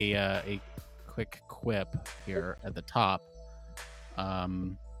a quick quip here at the top.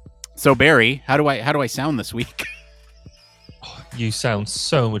 So Barry, how do I sound this week? You sound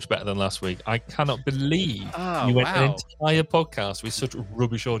so much better than last week. I cannot believe you went an entire podcast with such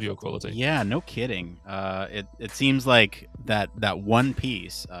rubbish audio quality. Yeah, no kidding. It seems like that one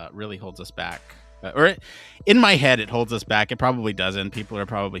piece really holds us back. In my head, it holds us back. It probably doesn't. People are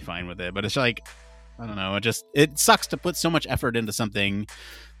probably fine with it, but it's like, I don't know. It sucks to put so much effort into something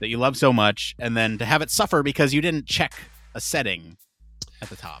that you love so much, and then to have it suffer because you didn't check a setting at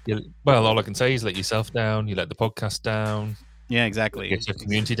the top. Yeah, well, all I can say is let yourself down. You let the podcast down. Yeah, exactly. Get your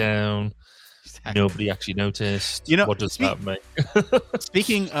community down. Exactly. Nobody actually noticed. What does that make?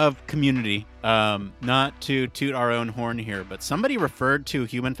 Speaking of community, not to toot our own horn here, but somebody referred to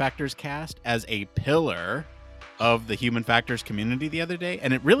Human Factors Cast as a pillar of the Human Factors community the other day,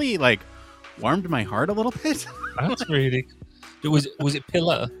 and it really warmed my heart a little bit. That's really. Was it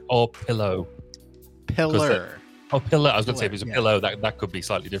pillar or pillow? Pillar. Pillar. I was going to say if it was a pillow, that could be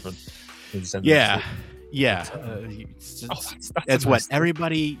slightly different. Yeah. That's it's what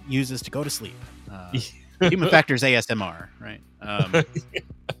everybody uses to go to sleep. Human Factors ASMR, right?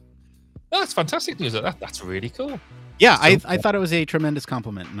 That's fantastic news. That's really cool. Yeah, I thought it was a tremendous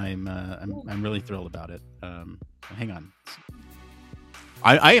compliment, and I'm really thrilled about it. Hang on,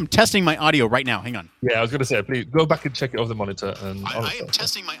 I am testing my audio right now. Hang on. Yeah, I was going to say, please go back and check it over the monitor. And I am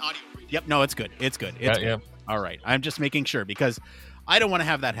testing my audio. Yep, no, it's good. It's good. Yeah. All right, I'm just making sure because I don't want to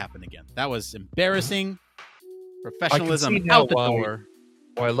have that happen again. That was embarrassing. Professionalism out the door.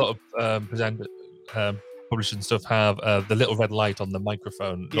 Why a lot of publishers and stuff have the little red light on the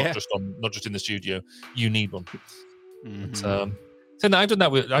microphone, not just in the studio. You need one. Mm-hmm. So no, I've done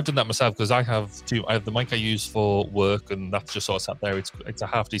that myself because I have the mic I use for work, and that's just sort of sat there. It's a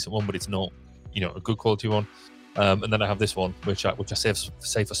half decent one, but it's not a good quality one. And then I have this one, which I save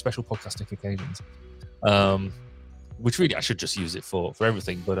for special podcasting occasions. Which really I should just use it for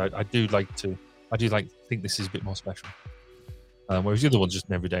everything, but I do like to think this is a bit more special. Whereas the other one's just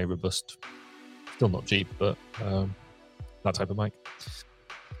an everyday robust, still not cheap, but that type of mic.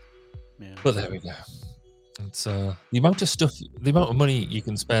 Yeah. But there we go. It's the amount of money you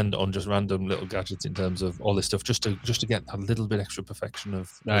can spend on just random little gadgets in terms of all this stuff just to get a little bit extra perfection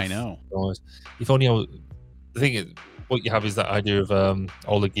of I know. Noise. If only the thing is, what you have is that idea of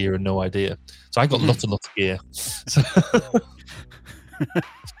all the gear and no idea. So I got lots and lots of gear. So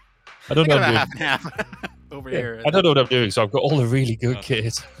I don't know. Half and half over here. I don't know what I'm doing, so I've got all the really good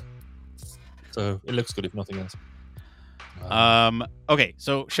kit. So it looks good if nothing else. Okay,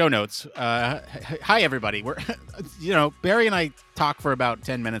 so show notes. Hi everybody. We're Barry and I talk for about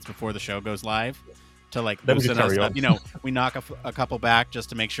 10 minutes before the show goes live to loosen us up. We knock a couple back just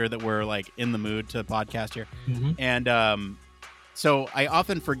to make sure that we're in the mood to podcast here. Mm-hmm. And so I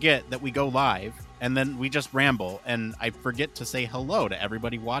often forget that we go live and then we just ramble, and I forget to say hello to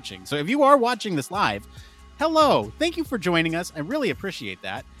everybody watching. So if you are watching this live, hello. Thank you for joining us. I really appreciate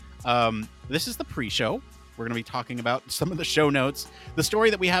that. This is the pre-show. We're going to be talking about some of the show notes. The story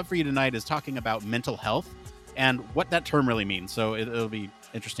that we have for you tonight is talking about mental health and what that term really means. So it'll be an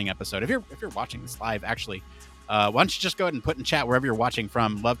interesting episode. If you're watching this live, actually, why don't you just go ahead and put in chat wherever you're watching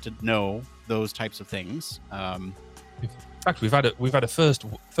from. Love to know those types of things. In fact, we've had a first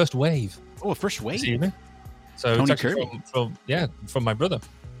wave. Oh, a first wave. So Tony it's actually from my brother.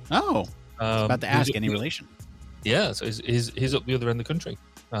 Oh, I was about to ask any relation. Yeah, so he's up the other end of the country.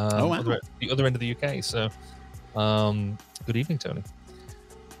 Wow. The other end of the UK. So, good evening, Tony.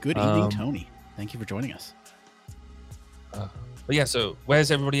 Good evening, Tony. Thank you for joining us. But yeah, so where's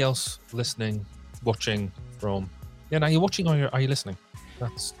everybody else listening, watching from? Yeah, now you're watching or are you listening?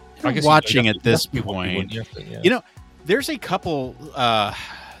 I guess watching at this point. There's a couple.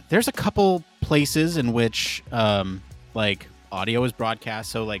 There's a couple places in which audio is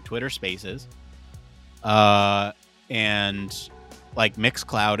broadcast. So Twitter Spaces, and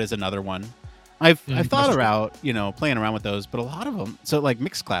Mixcloud is another one. I've thought about playing around with those, but a lot of them. So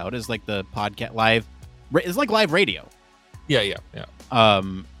Mixcloud is the podcast live. It's like live radio. Yeah.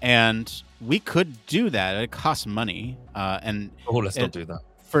 And we could do that. It costs money. Let's not do that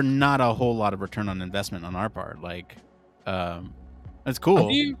for not a whole lot of return on investment on our part. It's cool.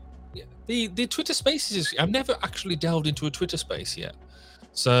 The Twitter Spaces? I've never actually delved into a Twitter Space yet.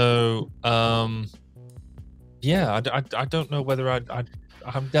 So yeah, I don't know whether I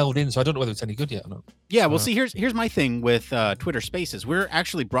haven't delved in, so I don't know whether it's any good yet or not. Yeah, well, see, here's my thing with Twitter Spaces. We're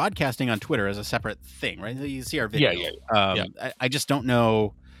actually broadcasting on Twitter as a separate thing, right? You see our video. Yeah. I just don't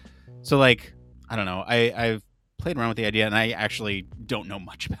know. So, I don't know. I've played around with the idea, and I actually don't know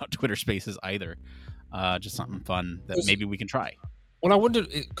much about Twitter Spaces either. Just something fun that maybe we can try. Well, I wondered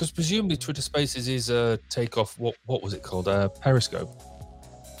because presumably Twitter Spaces is a takeoff. What was it called? Periscope.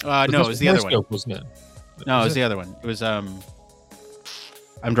 No, it was the other one, wasn't it? No, it was the other one. It was I'm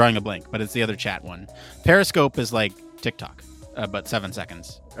drawing a blank, but it's the other chat one. Periscope is like TikTok, but 7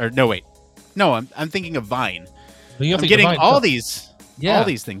 seconds. Or no, wait, no, I'm thinking of Vine. I'm getting all these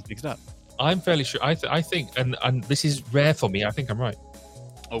things mixed up. I'm fairly sure. I think, and this is rare for me. I think I'm right.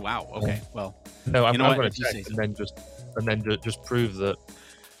 Oh wow. Okay. Well, no, I'm going to check and then just prove that.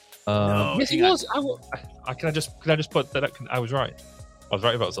 Yes, he was. Can I just put that I was right? I was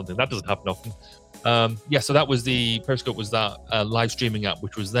right about something. That doesn't happen often. So that was the Periscope was that live streaming app,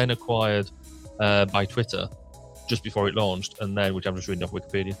 which was then acquired by Twitter just before it launched, and then which I'm just reading off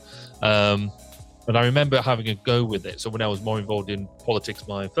Wikipedia. And I remember having a go with it. So when I was more involved in politics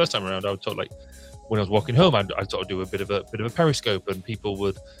my first time around, I would sort of like when I was walking home, I'd sort of do a bit of a Periscope, and people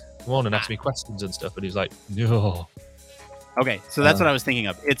would come on and ask me questions and stuff. And he's like, no. Okay, so that's what I was thinking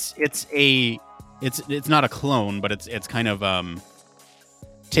of. It's not a clone, but it's kind of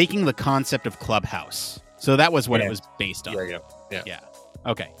taking the concept of Clubhouse. So that was what it was based on. Yeah.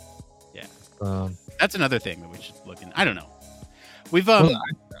 Okay. Yeah. That's another thing that we should look in. I don't know. We've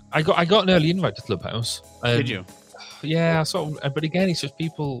I got an early invite to Clubhouse. Did you? Yeah, but again, it's just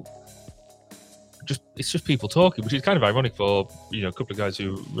people. It's just people talking, which is kind of ironic for a couple of guys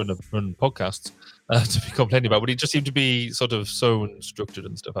who run podcasts to be complaining about. But it just seemed to be sort of so unstructured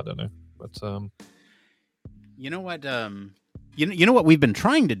and stuff. I don't know, but you know what? You know what we've been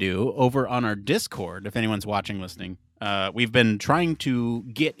trying to do over on our Discord. If anyone's watching, listening, we've been trying to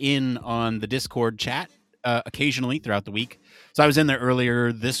get in on the Discord chat occasionally throughout the week. So I was in there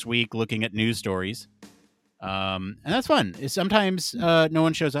earlier this week looking at news stories. And that's fun. Sometimes no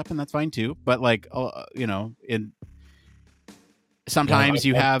one shows up, and that's fine too. But sometimes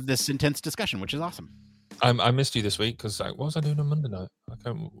you have this intense discussion, which is awesome. I missed you this week because what was I doing on Monday night?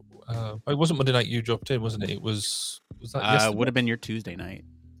 It wasn't Monday night. You dropped in, wasn't it? It was that yesterday? Would have been your Tuesday night.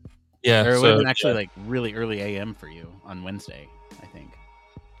 Yeah, or it would have been actually like really early AM for you on Wednesday, I think.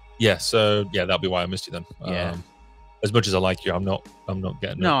 Yeah, so that'll be why I missed you then. Yeah. As much as I like you, I'm not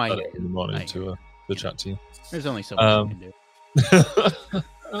getting up in the morning to chat to you. There's only so much you can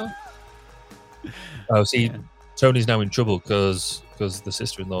do. See, Tony's now in trouble because the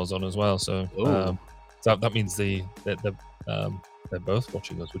sister-in-law's on as well. So that means they're both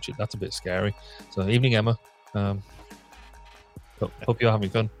watching us, that's a bit scary. So evening, Emma. Hope you're having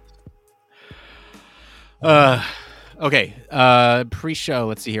fun. Okay. Pre-show.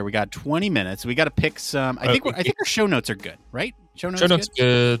 Let's see here. We got 20 minutes. We got to pick some. I think our show notes are good, right? Show notes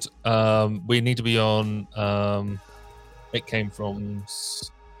good. We need to be on. It came from.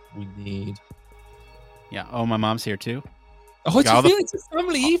 We need. Yeah. Oh, my mom's here too. Oh, it's a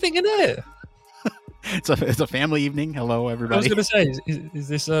family evening, isn't it? It's a family evening. Hello, everybody. I was going to say, is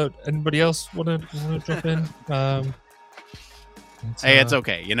this anybody else want to drop in? Hey, it's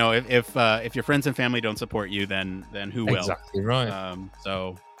okay. If your friends and family don't support you, then who will? Exactly right.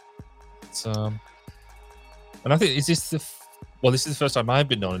 So, it's, and I think this is the first time I've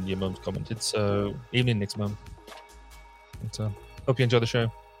been on and your mum's commented. So, evening, Nick's mum. Hope you enjoy the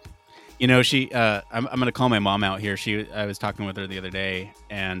show. She. I'm going to call my mom out here. I was talking with her the other day,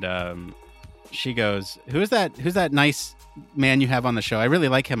 and she goes, "Who's that nice man you have on the show? I really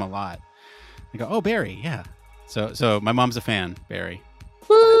like him a lot." I go, "Oh, Barry, yeah." So my mom's a fan, Barry.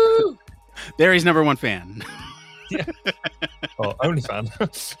 Woo! Barry's number one fan. Yeah. Oh, only fan.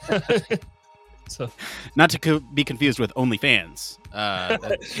 So, not to be confused with OnlyFans.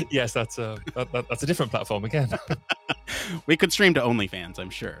 Yes, that's a different platform again. We could stream to OnlyFans, I'm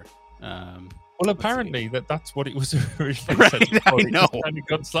sure. Well, apparently that's what it was originally. Right, I know. And it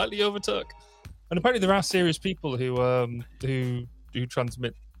got slightly overtook. And apparently there are serious people who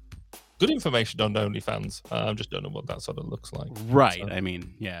transmit good information on OnlyFans. I just don't know what that sort of looks like. Right. So, I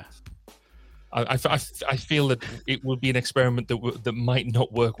mean, yeah. I feel that it would be an experiment that might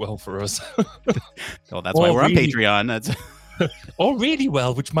not work well for us. Well, that's why we're on Patreon. That's or really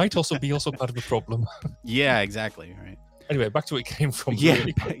well, which might also be part of the problem. Yeah, exactly. Right. Anyway, back to where it came from. Yeah,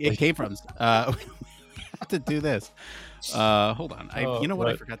 it came from. We have to do this. Hold on. What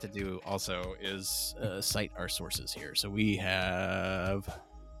I forgot to do also is cite our sources here. So we have.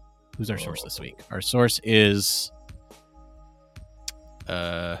 Who's our source this week? Our source is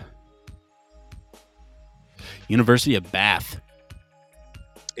University of Bath.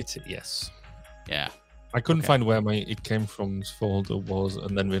 Yes. Yeah. I couldn't find where it came from's folder was,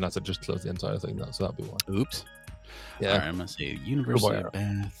 and then realized I just closed the entire thing. So that'd be why. Oops. Yeah. All right, I'm gonna say University of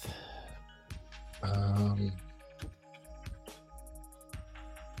Bath.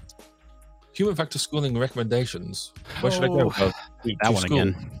 Human factor schooling recommendations. Where should I go? that one school.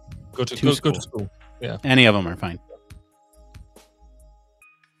 Again. Go to school. Yeah. Any of them are fine.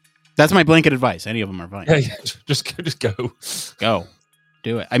 That's my blanket advice. Any of them are fine. Yeah. Just go. Go.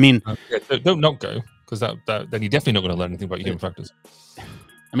 Do it. I mean, don't not go, because that then you're definitely not going to learn anything about your human factors.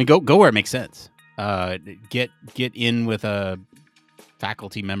 I mean, go where it makes sense. Get in with a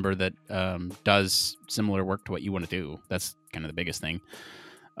faculty member that does similar work to what you want to do. That's kind of the biggest thing.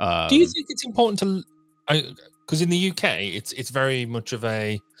 Do you think it's important to? Because in the UK, it's very much of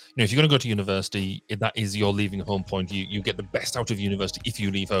a, if you're going to go to university, that is your leaving home point. You get the best out of university if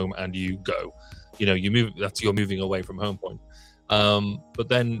you leave home and you go. You move. That's your moving away from home point. But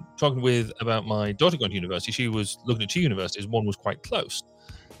then talking about my daughter going to university, she was looking at 2 universities. One was quite close.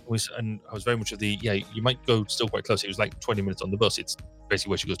 And I was very much of the, you might go still quite close. It was like 20 minutes on the bus. It's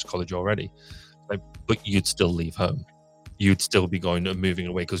basically where she goes to college already. But you'd still leave home. You'd still be going and moving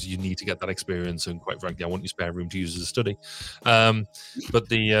away because you need to get that experience. And quite frankly, I want your spare room to use as a study. But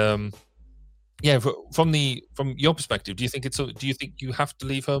the from your perspective, do you think you have to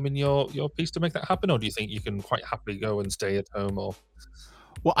leave home in your piece to make that happen, or do you think you can quite happily go and stay at home? Or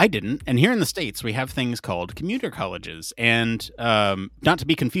well, I didn't. And here in the States, we have things called commuter colleges, and not to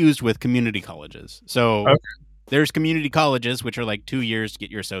be confused with community colleges. So there's community colleges, which are like 2 years to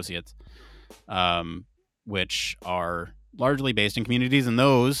get your associates, which are largely based in communities, and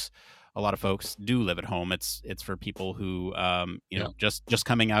those, a lot of folks do live at home. It's for people who, just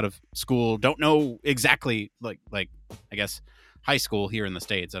coming out of school, don't know exactly, like I guess high school here in the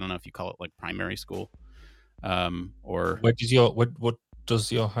States. I don't know if you call it like primary school, or where does your where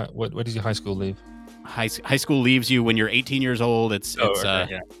does your high school leave? High school leaves you when you're 18 years old. That's our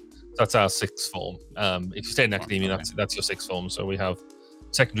 6th form. If you stay in academia, that's your 6th form. So we have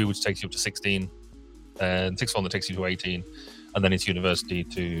secondary, which takes you up to 16, and 6th form that takes you to 18, and then it's university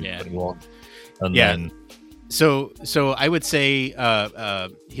to 21. And then so I would say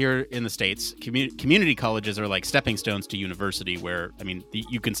here in the States, community colleges are like stepping stones to university, where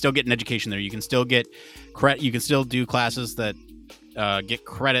you can still get an education there. You can still get credit. You can still do classes that get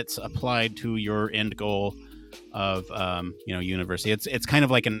credits applied to your end goal of university. It's kind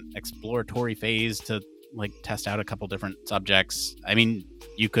of like an exploratory phase to like test out a couple different subjects. I mean,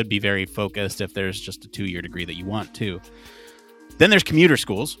 you could be very focused if there's just a 2-year degree that you want to. Then there's commuter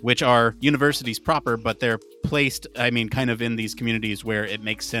schools, which are universities proper, but they're placed, kind of in these communities where it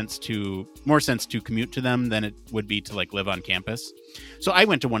makes more sense to commute to them than it would be to like live on campus. So I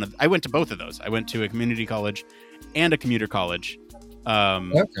went to both of those. I went to a community college and a commuter college,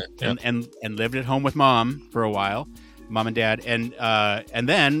 and lived at home with mom for a while, mom and dad, and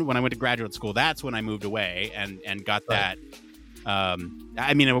then when I went to graduate school, that's when I moved away and got that. I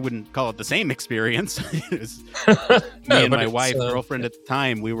wouldn't call it the same experience. It was me and my wife, girlfriend at the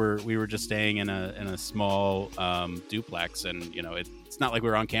time. We were just staying in a small duplex, and it's not like we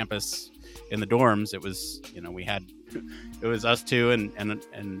were on campus in the dorms. It was it was us two, and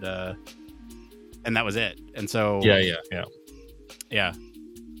that was it. And so yeah.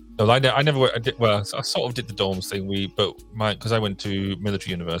 No, I never. I did, well, I sort of did the dorms thing. Because I went to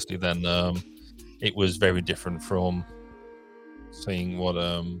military university, then it was very different from seeing what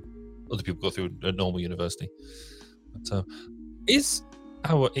other people go through at normal university. But is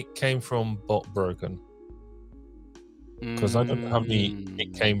how it came from bot broken? Because I don't know how many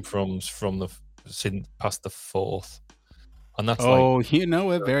it came from the past the 4th, and that's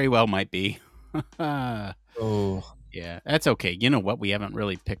it very well might be. Yeah, that's okay. You know what? We haven't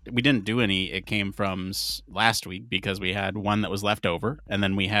really we didn't do any it came from last week because we had one that was left over, and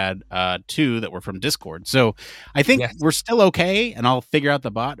then we had 2 that were from Discord. So I think we're still okay, and I'll figure out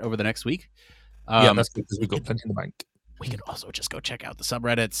the bot over the next week. That's good because we've got plenty in the bank. We could also just go check out the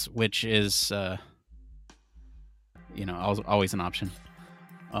subreddits, which is always an option.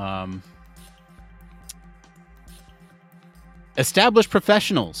 Established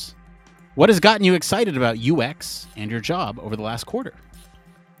professionals. What has gotten you excited about UX and your job over the last quarter?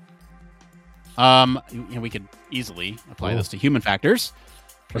 We could easily apply this to human factors.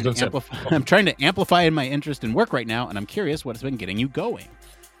 I'm trying to amplify my interest in work right now, and I'm curious what has been getting you going.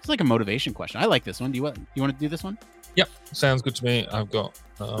 It's like a motivation question. I like this one. Do you want to do this one? Yep, sounds good to me. I've got.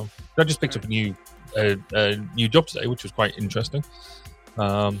 I just picked up a new job today, which was quite interesting.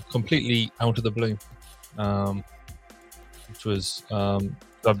 Completely out of the blue, which was.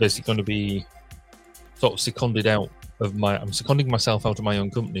 I'm basically going to be sort of seconded out of I'm seconding myself out of my own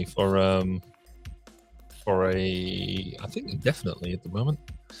company for I think indefinitely at the moment,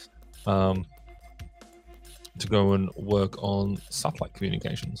 to go and work on satellite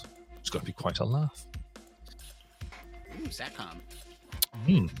communications. It's going to be quite a laugh. Ooh, SATCOM.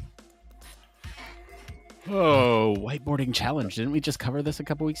 Oh, whiteboarding challenge! Didn't we just cover this a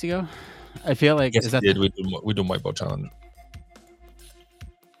couple weeks ago? I feel like yes, we did. We done whiteboard challenge.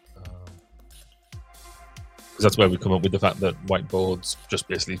 Because that's where we come up with the fact that whiteboards just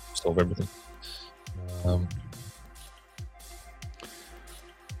basically solve everything. Oh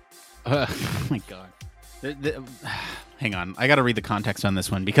my god! Hang on, I got to read the context on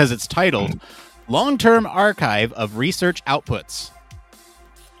this one because it's titled "Long-Term Archive of Research Outputs."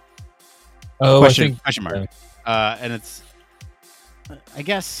 Oh, question mark. Yeah. And it's, I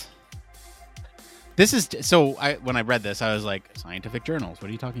guess, this is so. When I read this, I was like, scientific journals. What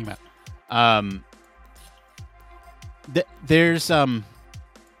are you talking about? There's I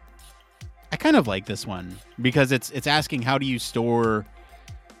kind of like this one because it's asking how do you store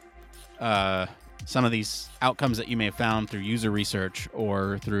some of these outcomes that you may have found through user research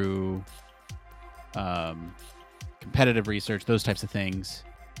or through competitive research, those types of things.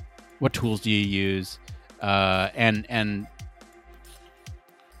 What tools do you use? And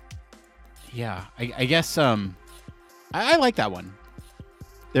yeah, I guess I like that one.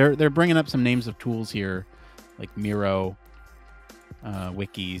 They're bringing up some names of tools here, like Miro,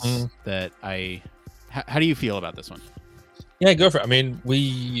 wikis that I. How do you feel about this one? Yeah, go for it. I mean, we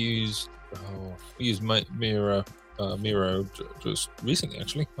use Miro just recently,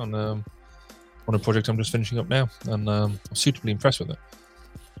 actually, on a project I'm just finishing up now, and I'm suitably impressed with it.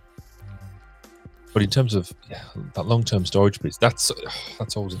 But in terms of that long-term storage piece, that's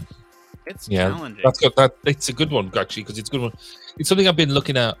always it's challenging. It's a good one actually because it's a good one. It's something I've been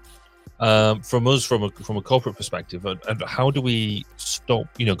looking at from a corporate perspective, and how do we stop?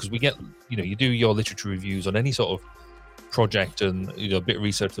 Because we get you do your literature reviews on any sort of project and a bit of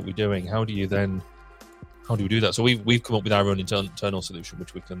research that we're doing. How do we do that? So we've come up with our own internal solution,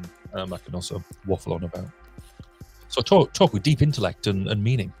 which we can I can also waffle on about. So talk with deep intellect and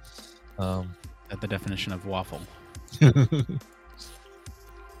meaning. At the definition of waffle. Here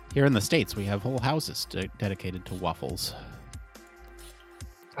in the States, we have whole houses dedicated to waffles.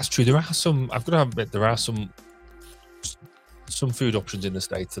 That's true. There are some. I've got to admit, there are some food options in the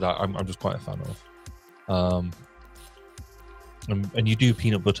States that I'm just quite a fan of. And you do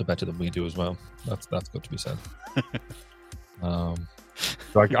peanut butter better than we do as well. That's got to be said. So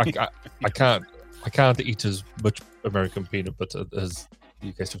I can't eat as much American peanut butter as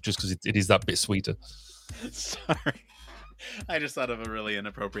UK stuff just because it is that bit sweeter. Sorry, I just thought of a really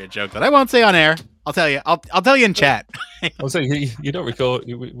inappropriate joke that I won't say on air. I'll tell you. I'll tell you in chat. I'll say you don't record.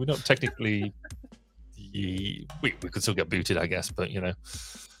 We don't technically. We could still get booted, I guess, but yeah,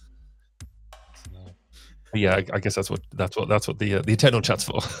 I guess that's what the eternal chat's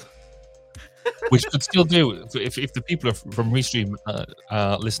for. Which could still do if the people are from Restream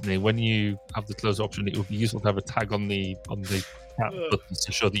listening. When you have the close option, it would be useful to have a tag on the chat buttons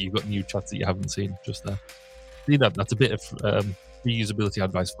to show that you've got new chats that you haven't seen just there. See that's a bit of reusability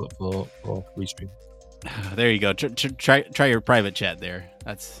advice for Restream. There you go. Try your private chat there.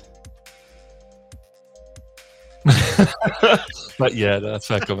 That's. But yeah, that's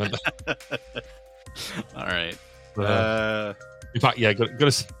fair comment. All right. In fact, yeah, I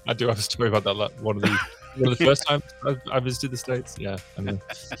do have a story about that. One of the first times I visited the States. Yeah, I mean,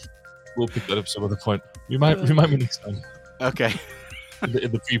 we'll pick that up some other point. Remind me next time. Okay. In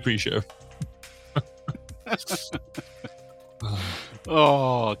the pre-show.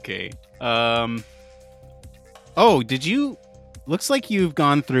 Oh, okay. Oh, did you? Looks like you've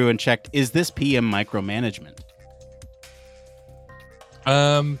gone through and checked. Is this PM micromanagement?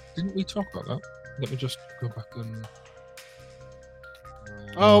 Didn't we talk about that? Let me just go back and.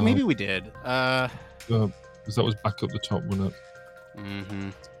 Oh, maybe we did. Because that was back up the top, wasn't it? Mm-hmm.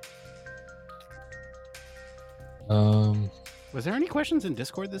 Was there any questions in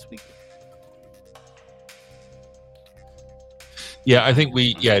Discord this week? Yeah, I think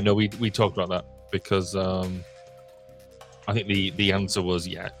we talked about that because I think the answer was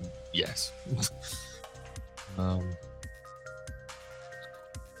yes. Is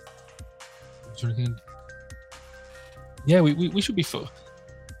there anything? Yeah, we should be.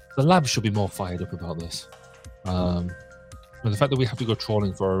 The lab should be more fired up about this. And the fact that we have to go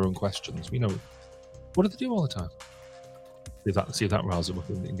trawling for our own questions. What do they do all the time? See if that riles them up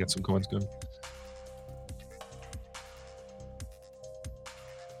and get some comments going.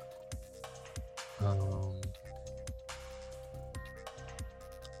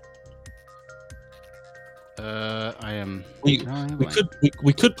 I am. We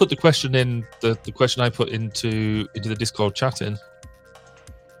could put the question in the question I put into the Discord chat in.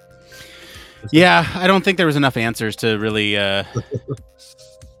 Yeah, I don't think there was enough answers to really.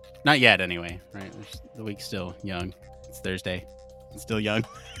 Not yet, anyway. Right, the week's still young. It's Thursday. It's still young.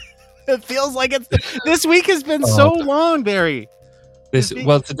 It feels like this week has been so long, Barry.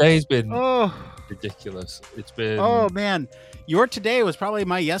 Today's been ridiculous. It's been. Oh man, your today was probably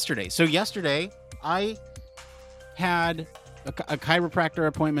my yesterday. So yesterday I had a chiropractor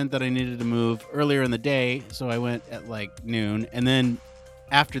appointment that I needed to move earlier in the day, so I went at like noon, and then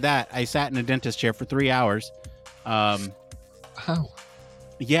after that I sat in a dentist chair for 3 hours. How?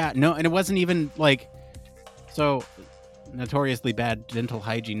 Yeah, no, and it wasn't even like so notoriously bad dental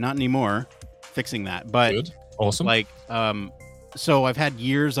hygiene. Not anymore. Fixing that, but good, awesome. Like, so I've had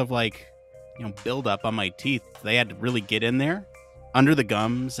years of like, build up on my teeth. They had to really get in there, under the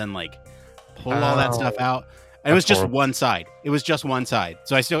gums, and like pull all that stuff out. And it was just one side. It was just one side.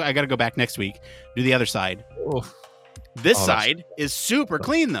 So I got to go back next week, do the other side. Oof. This side is super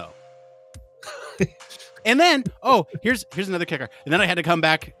clean though. And then, here's another kicker. And then I had to come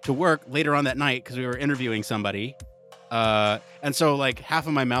back to work later on that night because we were interviewing somebody. And so like half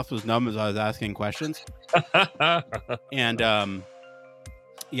of my mouth was numb as I was asking questions. And the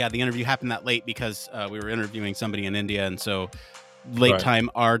interview happened that late because we were interviewing somebody in India. And so late time,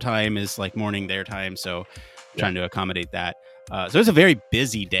 our time is like morning their time. So trying to accommodate that. So it was a very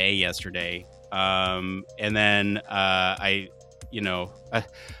busy day yesterday. And then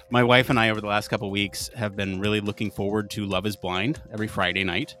my wife and I over the last couple of weeks have been really looking forward to Love is Blind every Friday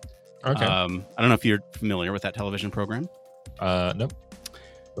night. Okay. I don't know if you're familiar with that television program. Nope.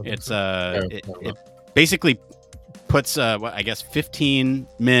 It's it basically puts 15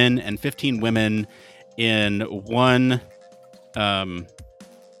 men and 15 women in one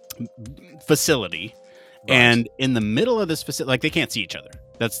facility. Right. And in the middle of this facility, like they can't see each other.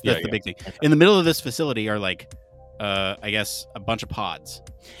 That's the big thing. Okay. In the middle of this facility are like, a bunch of pods.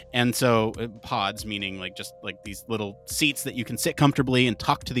 And so pods meaning like just like these little seats that you can sit comfortably and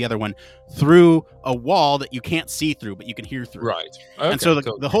talk to the other one through a wall that you can't see through, but you can hear through. Right. Okay, and so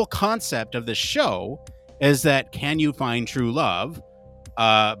the whole concept of this show is that can you find true love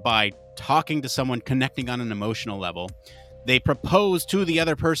by talking to someone, connecting on an emotional level? They propose to the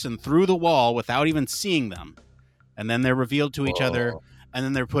other person through the wall without even seeing them. And then they're revealed to each other. And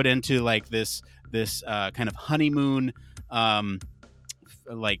then they're put into like this kind of honeymoon,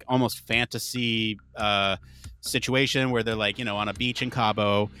 like almost fantasy situation where they're like, on a beach in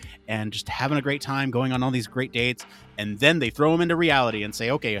Cabo and just having a great time, going on all these great dates. And then they throw them into reality and say,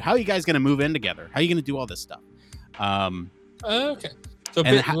 okay, how are you guys going to move in together? How are you going to do all this stuff? Okay. So a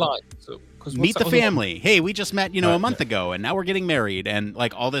bit light. Meet the family. Hey, we just met, a month ago, and now we're getting married and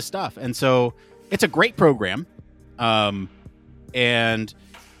like all this stuff. And so it's a great program. And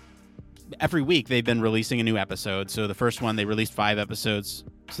every week they've been releasing a new episode. So the first one, they released 5 episodes.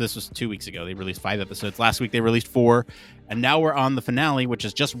 So this was 2 weeks ago. They released 5 episodes. Last week they released 4. And now we're on the finale, which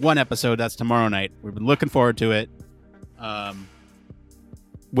is just 1 episode. That's tomorrow night. We've been looking forward to it.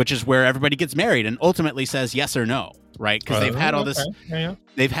 Which is where everybody gets married and ultimately says yes or no, right? Because they've had all this. Yeah.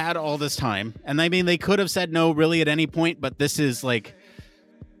 They've had all this time. And I mean, they could have said no really at any point, but this is like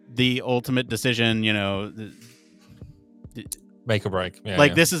the ultimate decision, make or break.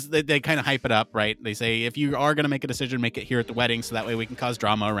 This is they kind of hype it up, right? They say if you are going to make a decision, make it here at the wedding, so that way we can cause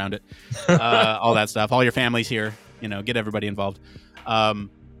drama around it, all that stuff. All your family's here, get everybody involved, and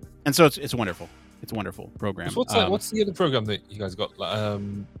so it's wonderful. It's a wonderful program. So what's the other program that you guys got?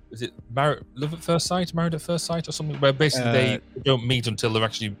 Is it Love at First Sight, Married at First Sight, or something? Where basically they don't meet until they're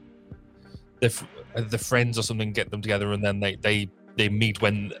actually the friends or something get them together, and then they meet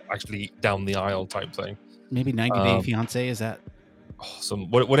when actually down the aisle type thing. Maybe 90 Day Fiance, is that?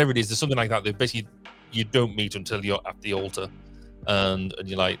 Whatever it is, there's something like that. They basically you don't meet until you're at the altar, and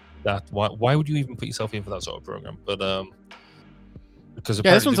you're like that. Why would you even put yourself in for that sort of program? But because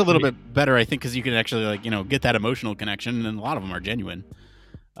this one's a little bit better, I think, because you can actually get that emotional connection, and a lot of them are genuine.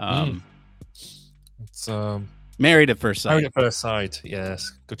 It's Married at First Sight. Married at First Sight,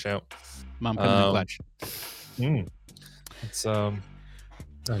 yes, good shout. Mom coming in clutch. It's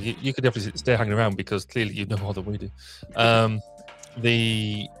you could definitely stay hanging around because clearly you know more than we do.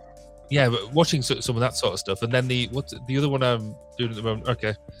 Watching some of that sort of stuff, and then the other one I'm doing at the moment?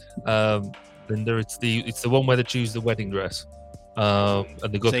 Okay, Linda, it's the one where they choose the wedding dress, and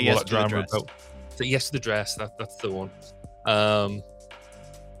they go through all that drama about. Say yes to the dress. That's the one.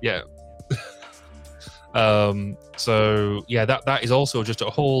 So that is also just a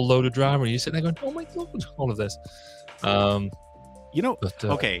whole load of drama. And you're sitting there going, oh my god, all of this.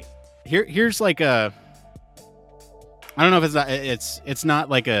 Okay. Here's like a. I don't know if it's not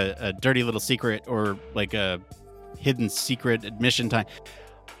like a dirty little secret or like a hidden secret admission time.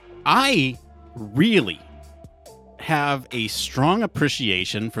 I really have a strong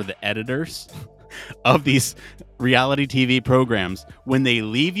appreciation for the editors of these reality TV programs, when they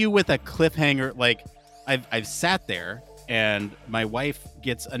leave you with a cliffhanger, like I've sat there and my wife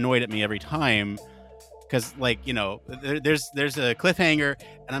gets annoyed at me every time because, like, there's a cliffhanger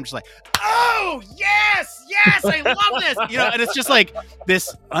and I'm just like, oh yes, I love this, and it's just like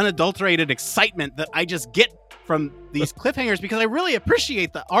this unadulterated excitement that I just get from these cliffhangers, because I really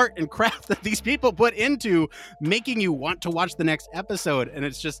appreciate the art and craft that these people put into making you want to watch the next episode, and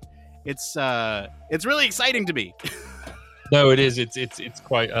it's really exciting to me. No, it is. It's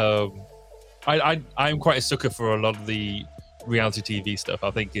quite. I'm quite a sucker for a lot of the reality TV stuff.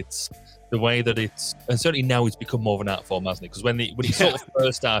 I think it's the way that it's, and certainly now it's become more of an art form, hasn't it? Because when it sort of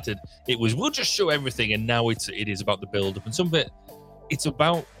first started, it was, we'll just show everything, and now it is about the build up, and some of it, it's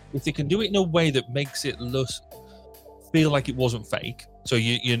about if they can do it in a way that makes it feel like it wasn't fake. So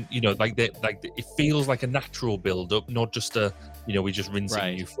you know like it feels like a natural build up, not just we're just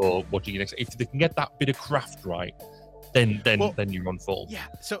rinsing you for what you can expect. If they can get that bit of craft right, then you're on full. Yeah.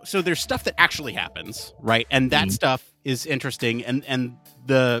 So there's stuff that actually happens, right? And that stuff is interesting, and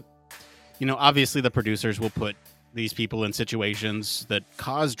the obviously the producers will put these people in situations that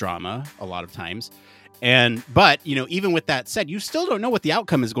cause drama a lot of times. But even with that said, you still don't know what the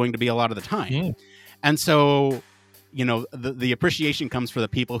outcome is going to be a lot of the time. Yeah. And so, the appreciation comes for the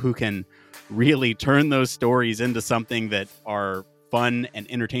people who can really turn those stories into something that are fun and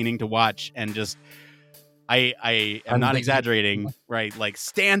entertaining to watch, and just I am not exaggerating, right? Like,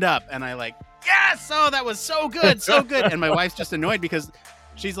 stand up and I like, yes, oh, that was so good, so good. And my wife's just annoyed because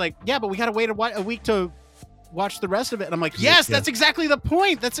she's like, yeah, but we got to wait a week to watch the rest of it. And I'm like, yes, that's exactly the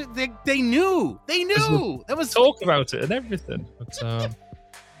point. That's it. They knew. That was talk about it and everything.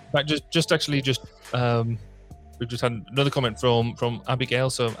 But, we just had another comment from Abigail.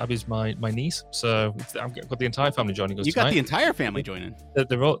 So Abby's my niece. So I've got the entire family joining us. You got the entire family joining.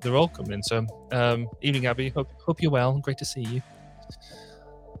 They're all coming in. So evening, Abby. Hope you're well. Great to see you.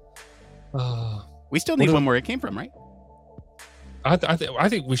 We still need one more. It came from, right? I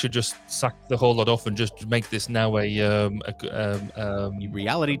think we should just sack the whole lot off and just make this now a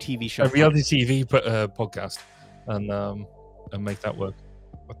reality TV show, a reality TV podcast, and make that work.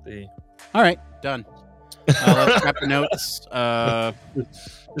 All right, done. Let's wrap the notes.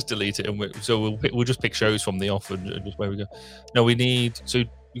 Just delete it, and we'll just pick shows from the off and just where we go. No, we need. So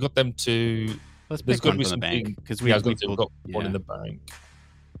you got them to. Let's pick one from the bank, because we've got one in the bank.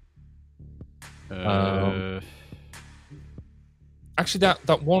 Actually,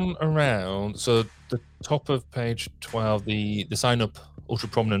 that one around, so the top of page 12, the sign up ultra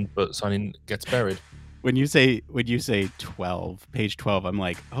prominent, but signing gets buried. When you say 12, page 12, I'm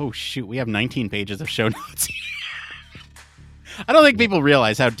like, oh shoot, we have 19 pages of show notes. I don't think people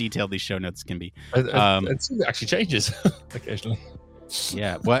realize how detailed these show notes can be. It actually changes occasionally.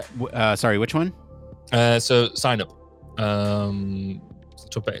 Yeah. What? Sorry, which one? So sign up.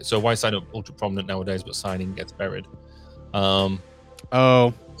 So why sign up ultra prominent nowadays, but signing gets buried? I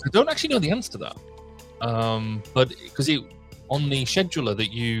don't actually know the answer to that. But because on the scheduler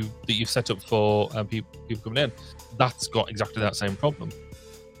that you've set up for people coming in, that's got exactly that same problem.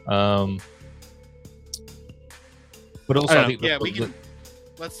 But also,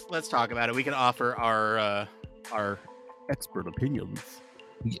 let's talk about it. We can offer our expert opinions.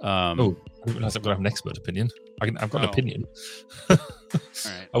 I didn't realize I've got to have an expert opinion. I've got an opinion. All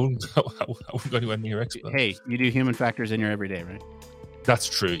right. I wouldn't go anywhere near expert. Hey, you do human factors in your everyday, right? That's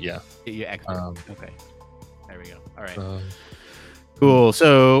true, yeah. You expert. Okay. There we go. All right. Cool.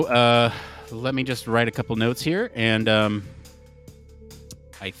 So let me just write a couple notes here, and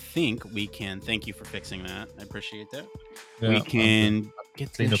I think we can. Thank you for fixing that. I appreciate that. Yeah, we can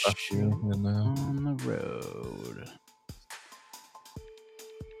get this show on the road.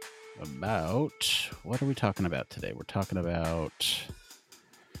 About what are we talking about today? We're talking about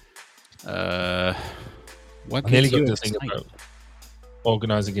what gets you excited? About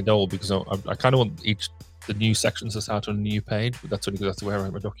organizing it all, because I kind of want the new sections to start on a new page, but that's only because that's where I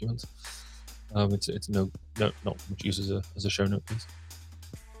write my documents. It's not much use as a show note piece.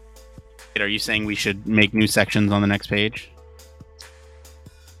 Are you saying we should make new sections on the next page?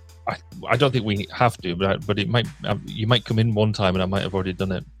 I don't think we have to, but it might. You might come in one time and I might have already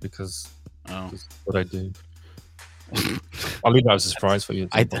done it because that's what I do. I'll leave that as a surprise for you.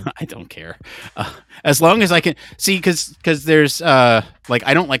 I don't care, as long as I can see, because there's I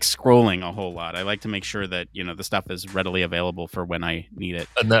don't like scrolling a whole lot. I like to make sure that the stuff is readily available for when I need it.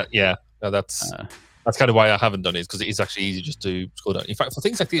 And that's kind of why I haven't done it, because it is actually easy just to scroll down. In fact, for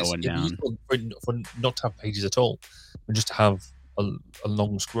things like this, it's useful for not to have pages at all, and just to have a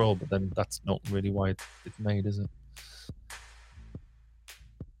long scroll. But then that's not really why it's made, is it?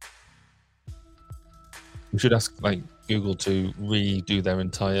 We should ask like Google to redo their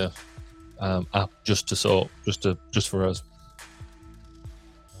entire app just for us.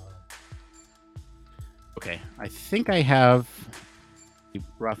 Okay, I think I have a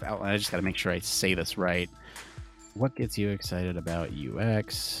rough outline. I just got to make sure I say this right. What gets you excited about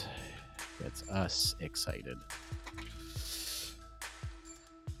UX? Gets us excited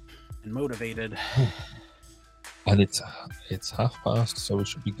and motivated. And it's past, so we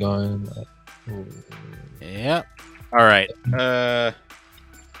should be going. Yep. All right.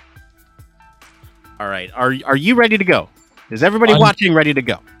 All right. Are you ready to go? Is everybody watching ready to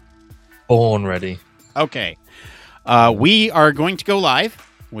go? Born ready. Okay. We are going to go live,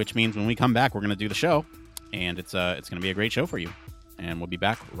 which means when we come back, we're going to do the show, and it's going to be a great show for you. And we'll be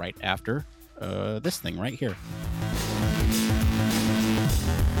back right after this thing right here.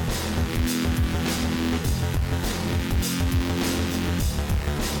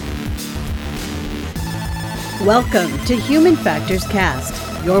 Welcome to Human Factors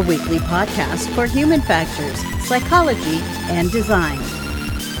Cast, your weekly podcast for human factors, psychology, and design.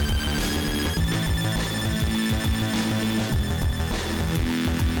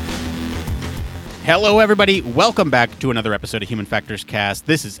 Hello, everybody. Welcome back to another episode of Human Factors Cast.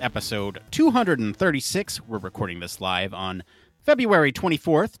 This is episode 236. We're recording this live on February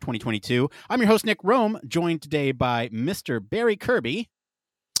 24th, 2022. I'm your host, Nick Rome, joined today by Mr. Barry Kirby.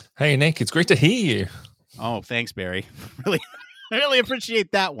 Hey, Nick. It's great to hear you. Oh, thanks, Barry. really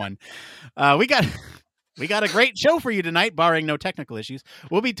appreciate that one. We got a great show for you tonight, barring no technical issues.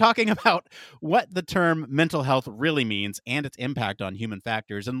 We'll be talking about what the term mental health really means and its impact on human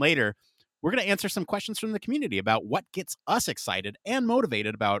factors. And later, we're going to answer some questions from the community about what gets us excited and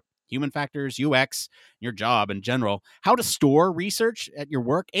motivated about human factors, UX, your job in general, how to store research at your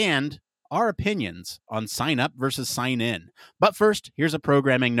work, and our opinions on sign up versus sign in. But first, here's a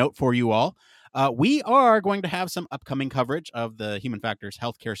programming note for you all. We are going to have some upcoming coverage of the Human Factors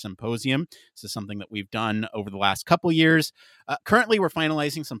Healthcare Symposium. This is something that we've done over the last couple years. Currently, we're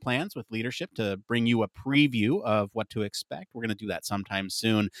finalizing some plans with leadership to bring you a preview of what to expect. We're going to do that sometime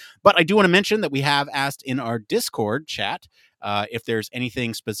soon. But I do want to mention that we have asked in our Discord chat if there's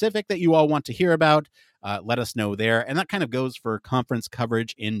anything specific that you all want to hear about. Let us know there. And that kind of goes for conference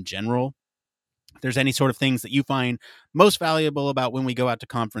coverage in general. If there's any sort of things that you find most valuable about when we go out to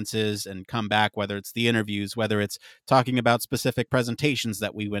conferences and come back, whether it's the interviews, whether it's talking about specific presentations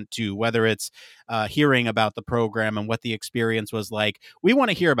that we went to, whether it's hearing about the program and what the experience was like, we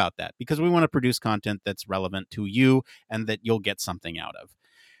want to hear about that because we want to produce content that's relevant to you and that you'll get something out of.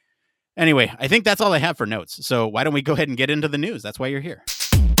 Anyway, I think that's all I have for notes. So why don't we go ahead and get into the news? That's why you're here.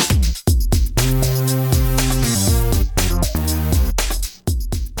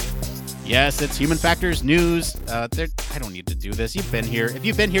 Yes, it's Human Factors News. I don't need to do this. You've been here. If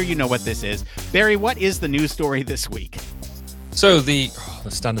you've been here, you know what this is. Barry, what is the news story this week? So the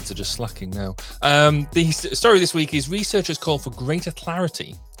standards are just slacking now. The story this week is researchers call for greater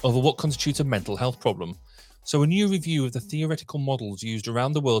clarity over what constitutes a mental health problem. So a new review of the theoretical models used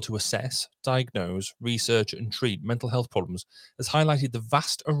around the world to assess, diagnose, research, and treat mental health problems has highlighted the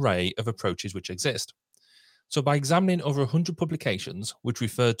vast array of approaches which exist. So by examining over 100 publications which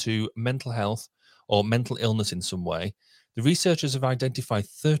refer to mental health or mental illness in some way, the researchers have identified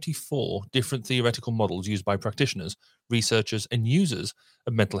 34 different theoretical models used by practitioners, researchers, and users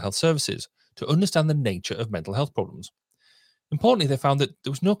of mental health services to understand the nature of mental health problems. Importantly, they found that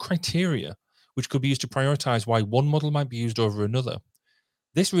there was no criteria which could be used to prioritize why one model might be used over another.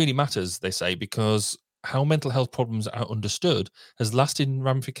 This really matters, they say, because how mental health problems are understood has lasting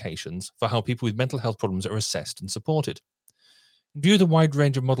ramifications for how people with mental health problems are assessed and supported. In view of the wide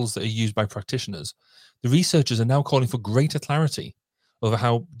range of models that are used by practitioners, the researchers are now calling for greater clarity over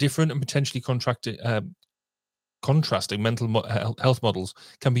how different and potentially contrasting mental health models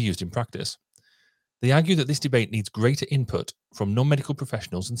can be used in practice. They argue that this debate needs greater input from non-medical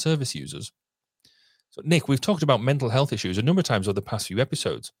professionals and service users. So, Nick, we've talked about mental health issues a number of times over the past few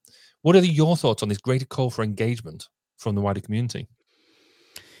episodes. What are your thoughts on this greater call for engagement from the wider community?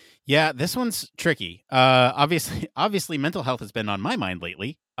 Yeah, this one's tricky. Obviously, mental health has been on my mind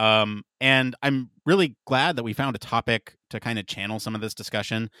lately. And I'm really glad that we found a topic to kind of channel some of this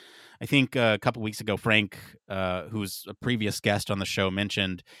discussion. I think a couple weeks ago, Frank, who's a previous guest on the show,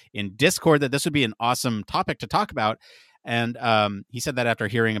 mentioned in Discord that this would be an awesome topic to talk about. And he said that after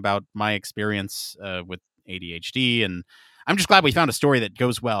hearing about my experience with ADHD. And I'm just glad we found a story that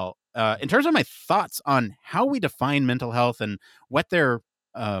goes well. In terms of my thoughts on how we define mental health and what they're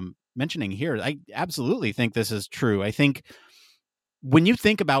mentioning here, I absolutely think this is true. I think when you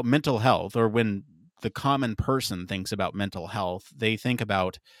think about mental health, or when the common person thinks about mental health, they think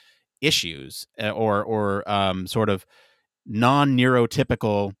about issues or sort of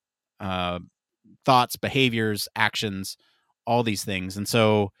non-neurotypical thoughts, behaviors, actions, all these things. And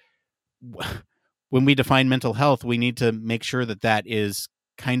so when we define mental health, we need to make sure that that is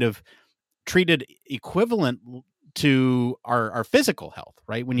kind of treated equivalent to our physical health,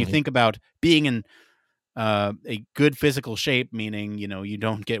 right? When you think about being in a good physical shape, meaning, you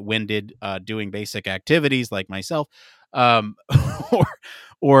don't get winded doing basic activities like myself,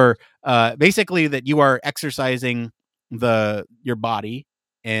 or basically that you are exercising your body,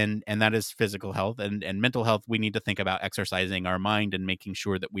 and that is physical health, and mental health. We need to think about exercising our mind and making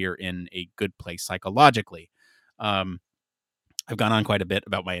sure that we are in a good place psychologically. I've gone on quite a bit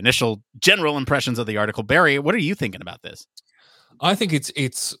about my initial general impressions of the article. Barry, what are you thinking about this? I think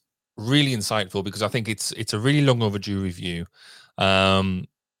it's really insightful because I think it's a really long overdue review. The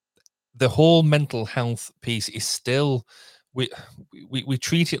whole mental health piece is still we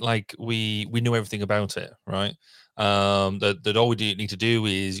treat it like we know everything about it, right? That all we need to do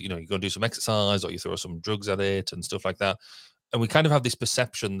is you go and do some exercise or you throw some drugs at it and stuff like that. And we kind of have this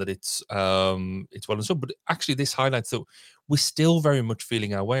perception that it's well and so, but actually this highlights that we're still very much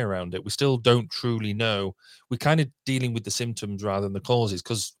feeling our way around it. We still don't truly know. We're kind of dealing with the symptoms rather than the causes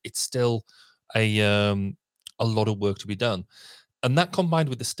because it's still a lot of work to be done. And that combined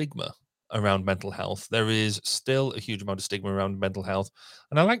with the stigma around mental health, there is still a huge amount of stigma around mental health.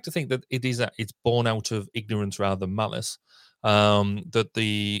 And I like to think that it's born out of ignorance rather than malice. That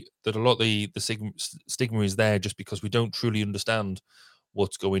a lot of the stigma is there just because we don't truly understand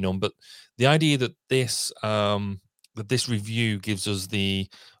what's going on. But the idea that this review gives us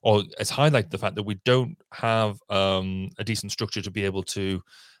or it's highlighted the fact that we don't have a decent structure to be able to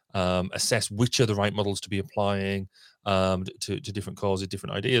assess which are the right models to be applying to different causes,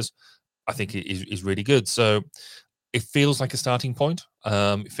 different ideas, I think it is really good. So it feels like a starting point.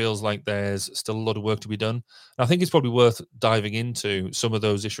 It feels like there's still a lot of work to be done. And I think it's probably worth diving into some of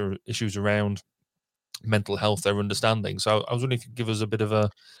those issues around mental health, their understanding. So I was wondering if you could give us a bit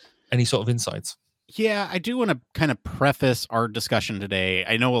of any sort of insights. Yeah, I do want to kind of preface our discussion today.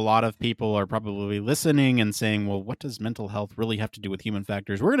 I know a lot of people are probably listening and saying, well, what does mental health really have to do with human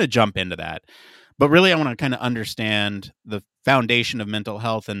factors? We're going to jump into that. But really, I want to kind of understand the foundation of mental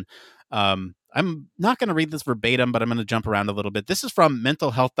health. And I'm not going to read this verbatim, but I'm going to jump around a little bit. This is from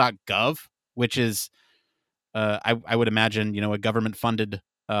mentalhealth.gov, which is, I would imagine, a government-funded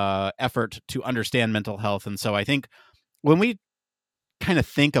effort to understand mental health. And so I think when we kind of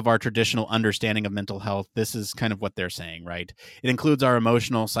think of our traditional understanding of mental health, this is kind of what they're saying, right? It includes our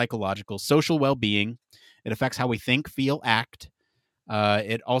emotional, psychological, social well-being. It affects how we think, feel, act.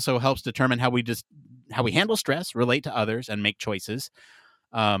 It also helps determine how we handle stress, relate to others, and make choices.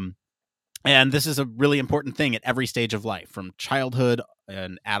 And this is a really important thing at every stage of life, from childhood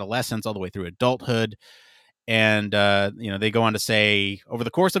and adolescence all the way through adulthood. And they go on to say, over the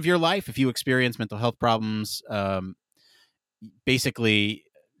course of your life, if you experience mental health problems, basically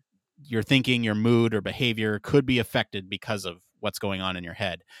your thinking, your mood, or behavior could be affected because of what's going on in your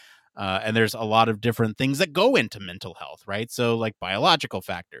head. And there's a lot of different things that go into mental health, right? So like biological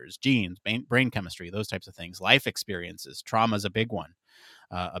factors, genes, brain chemistry, those types of things, life experiences, trauma is a big one.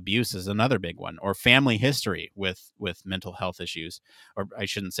 Abuse is another big one, or family history with mental health issues, or I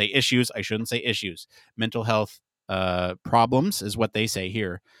shouldn't say issues. Mental health problems is what they say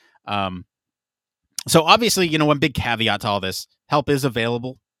here. So obviously, one big caveat to all this: help is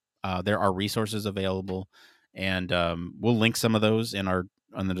available. There are resources available, and we'll link some of those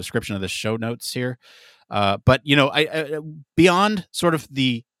on the description of the show notes here. But I beyond sort of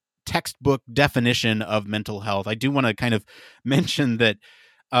the textbook definition of mental health, I do want to kind of mention that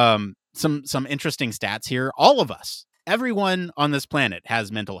some interesting stats here. All of us, everyone on this planet,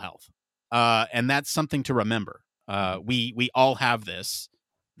 has mental health, and that's something to remember. We all have this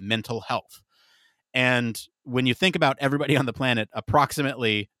mental health. And when you think about everybody on the planet,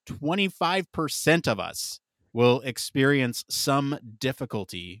 approximately 25% of us will experience some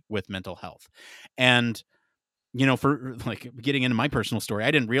difficulty with mental health. And, for like getting into my personal story,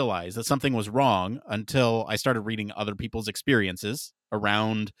 I didn't realize that something was wrong until I started reading other people's experiences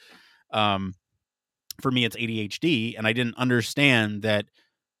around, for me, it's ADHD. And I didn't understand that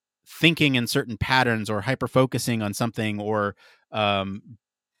thinking in certain patterns or hyper-focusing on something or,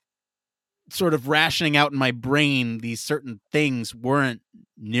 sort of rationing out in my brain these certain things weren't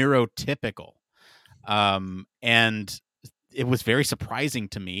neurotypical. And it was very surprising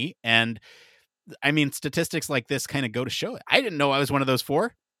to me. And I mean, statistics like this kind of go to show it. I didn't know I was one of those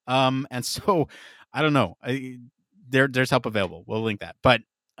four. And so I don't know. There's help available. We'll link that. But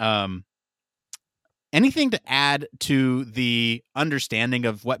anything to add to the understanding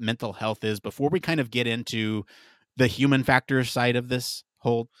of what mental health is before we kind of get into the human factor side of this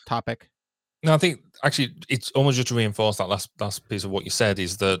whole topic? No, I think actually it's almost just to reinforce that last piece of what you said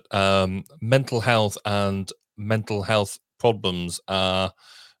is that mental health and mental health problems are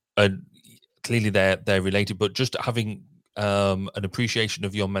clearly they're related, but just having an appreciation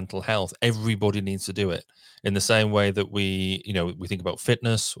of your mental health, everybody needs to do it in the same way that we think about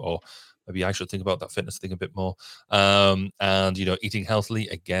fitness, or maybe I should think about that fitness thing a bit more. And eating healthily,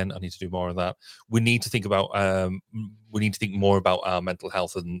 again, I need to do more of that. We need to think about more about our mental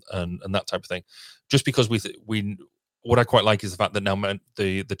health and that type of thing. Just because we what I quite like is the fact that now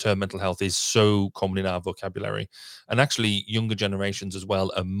the term mental health is so common in our vocabulary, and actually younger generations as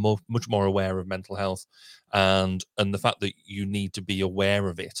well are much more aware of mental health, and the fact that you need to be aware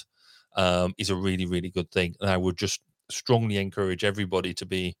of it is a really, really good thing. And I would just strongly encourage everybody to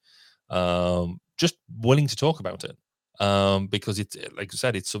be just willing to talk about it, because it's, like I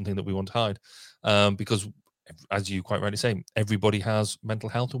said, it's something that we want to hide, because as you quite rightly say, everybody has mental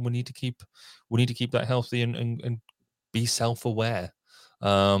health, and we need to keep that healthy and be self-aware.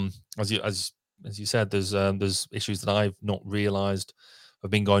 As you said, there's issues that I've not realized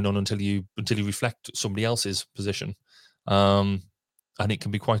have been going on until you reflect somebody else's position, and it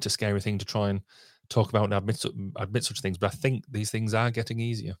can be quite a scary thing to try and talk about and admit such things. But I think these things are getting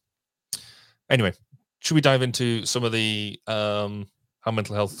easier. Anyway, should we dive into some of the how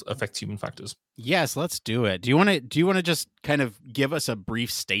mental health affects human factors? Yes, let's do it. Do you want to just kind of give us a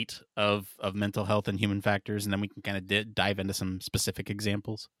brief state of mental health and human factors, and then we can kind of dive into some specific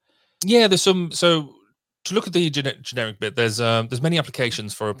examples? Yeah, there's some. So to look at the generic bit, there's many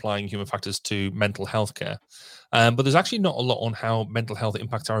applications for applying human factors to mental health care, but there's actually not a lot on how mental health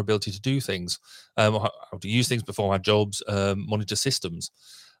impacts our ability to do things, how to use things, perform our jobs, monitor systems.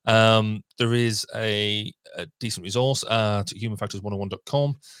 There is a decent resource at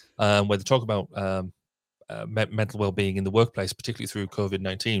humanfactors101.com, where they talk about mental well-being in the workplace, particularly through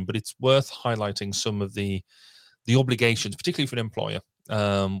COVID-19. But it's worth highlighting some of the obligations, particularly for an employer,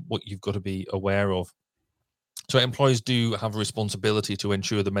 what you've got to be aware of. So employers do have a responsibility to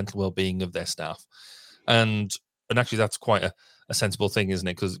ensure the mental well-being of their staff, and actually that's quite a sensible thing, isn't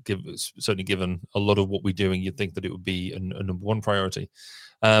it? Because certainly given a lot of what we're doing, you'd think that it would be a number one priority.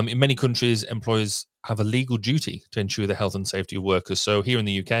 In many countries, employers have a legal duty to ensure the health and safety of workers. So here in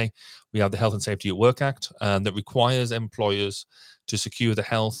the UK, we have the Health and Safety at Work Act, that requires employers to secure the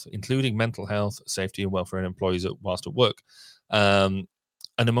health, including mental health, safety and welfare of employees whilst at work.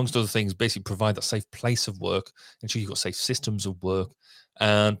 And amongst other things, basically provide a safe place of work, ensure you've got safe systems of work,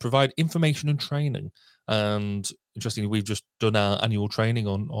 and provide information and training. And interestingly, we've just done our annual training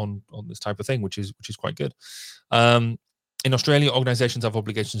on this type of thing, which is quite good. In Australia, organisations have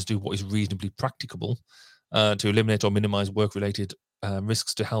obligations to do what is reasonably practicable to eliminate or minimise work-related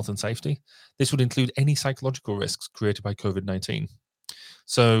risks to health and safety. This would include any psychological risks created by COVID-19.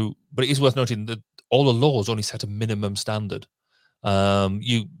 So, but it is worth noting that all the laws only set a minimum standard. And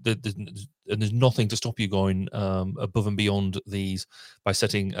there's nothing to stop you going above and beyond these by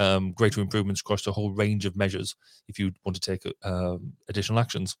setting greater improvements across a whole range of measures if you want to take additional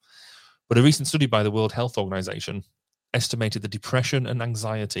actions. But a recent study by the World Health Organization estimated that depression and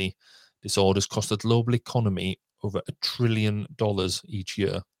anxiety disorders cost the global economy over $1 trillion each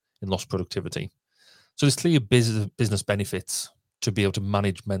year in lost productivity. So there's clear business benefits to be able to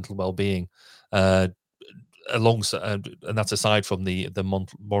manage mental well-being, alongside, and that's aside from the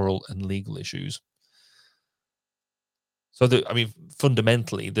moral and legal issues. So,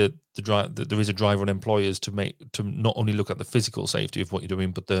 fundamentally, there is a drive on employers to not only look at the physical safety of what you're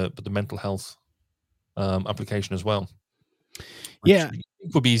doing, but the mental health application as well. Yeah,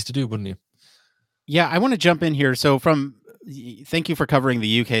 it would be easy to do, wouldn't you? Yeah, I want to jump in here. So thank you for covering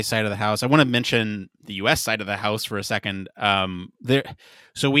the UK side of the house. I want to mention the US side of the house for a second.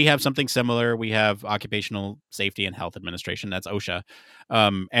 So we have something similar. We have Occupational Safety and Health Administration. That's OSHA.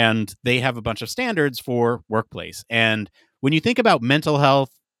 And they have a bunch of standards for workplace. And when you think about mental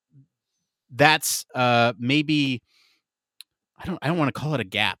health, that's maybe, I don't want to call it a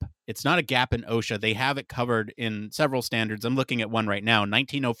gap. It's not a gap in OSHA. They have it covered in several standards. I'm looking at one right now,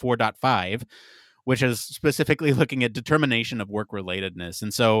 1904.5, which is specifically looking at determination of work relatedness.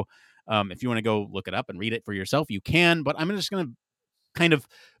 And so if you want to go look it up and read it for yourself, you can. But I'm just going to kind of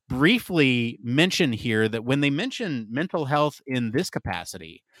briefly mention here that when they mention mental health in this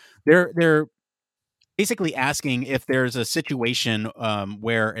capacity, they're basically asking if there's a situation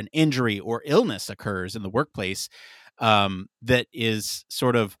where an injury or illness occurs in the workplace that is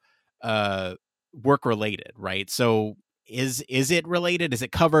sort of work related, right? So is it related? Is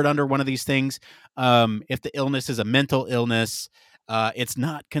it covered under one of these things? If the illness is a mental illness, it's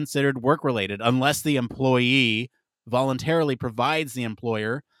not considered work-related unless the employee voluntarily provides the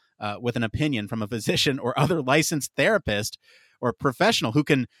employer with an opinion from a physician or other licensed therapist or professional who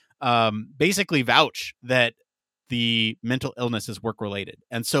can basically vouch that the mental illness is work-related.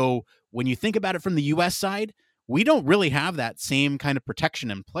 And so when you think about it from the U.S. side, we don't really have that same kind of protection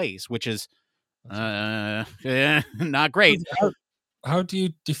in place, which is not great. How do you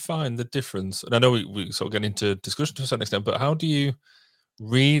define the difference? And I know we sort of get into discussion to a certain extent, but how do you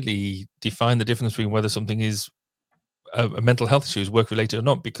really define the difference between whether something is a mental health issue is work-related or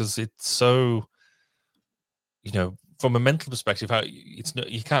not? Because it's so, from a mental perspective, how it's not,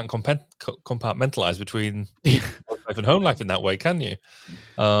 you can't compartmentalize between life and home life in that way, can you?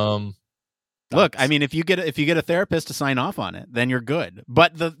 Look, I mean, if you get a therapist to sign off on it, then you're good.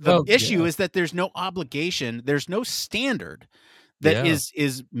 But the issue is that there's no obligation, there's no standard that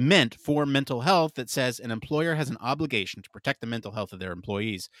is meant for mental health that says an employer has an obligation to protect the mental health of their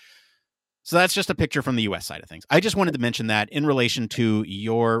employees. So that's just a picture from the U.S. side of things. I just wanted to mention that in relation to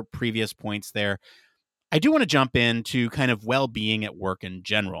your previous points there. I do want to jump into kind of well-being at work in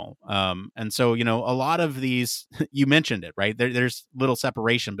general. And so, a lot of these, you mentioned it, right? There's little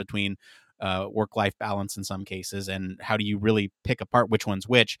separation between work-life balance in some cases, and how do you really pick apart which one's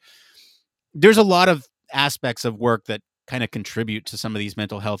which? There's a lot of aspects of work that kind of contribute to some of these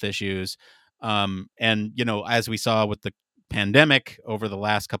mental health issues. And, as we saw with the pandemic over the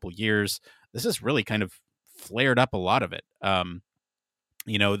last couple of years, this has really kind of flared up a lot of it.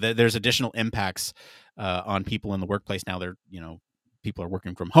 There's additional impacts on people in the workplace now. People are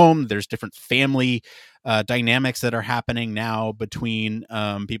working from home. There's different family dynamics that are happening now between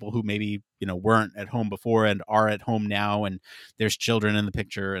people who maybe weren't at home before and are at home now, and there's children in the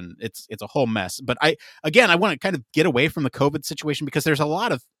picture, and it's a whole mess. But I want to kind of get away from the COVID situation because there's a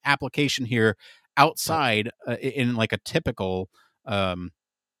lot of application here outside in like a typical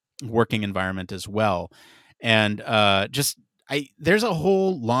working environment as well, and there's a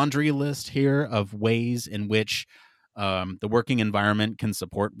whole laundry list here of ways in which the working environment can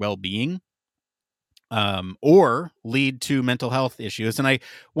support well-being or lead to mental health issues. And I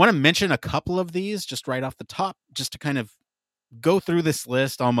want to mention a couple of these just right off the top, just to kind of go through this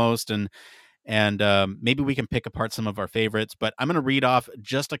list almost, and maybe we can pick apart some of our favorites, but I'm going to read off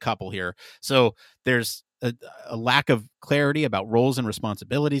just a couple here. So there's a lack of clarity about roles and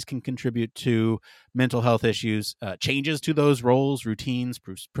responsibilities can contribute to mental health issues. Changes to those roles, routines,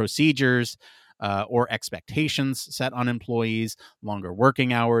 procedures, or expectations set on employees, longer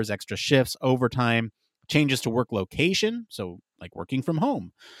working hours, extra shifts, overtime, changes to work location, so like working from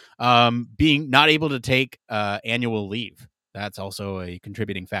home, being not able to take annual leave. That's also a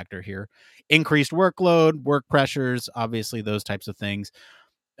contributing factor here. Increased workload, work pressures, obviously those types of things.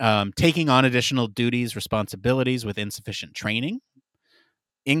 Taking on additional duties, responsibilities with insufficient training.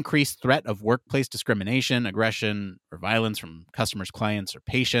 Increased threat of workplace discrimination, aggression, or violence from customers, clients, or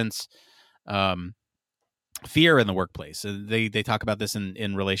patients. Fear in the workplace. They talk about this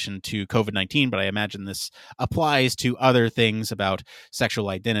in relation to COVID-19, but I imagine this applies to other things about sexual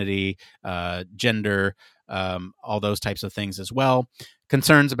identity, gender, all those types of things as well.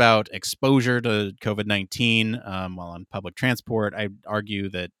 Concerns about exposure to COVID-19 while on public transport. I argue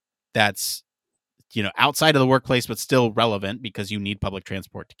that that's outside of the workplace, but still relevant because you need public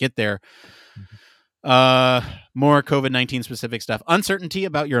transport to get there. More COVID-19 specific stuff. Uncertainty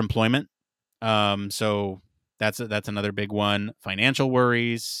about your employment. So that's another big one. Financial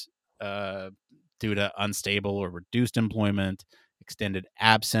worries due to unstable or reduced employment, extended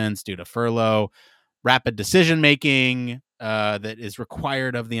absence due to furlough, rapid decision making that is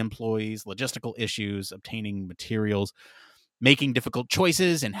required of the employees, logistical issues, obtaining materials, making difficult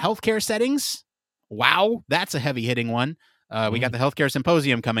choices in healthcare settings. Wow, that's a heavy hitting one. We got the healthcare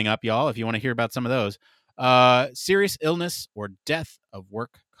symposium coming up, y'all, if you want to hear about some of those. Serious illness or death of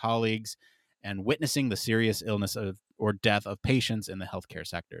work colleagues, and witnessing the serious illness or death of patients in the healthcare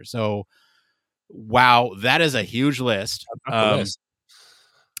sector. So, wow, that is a huge list.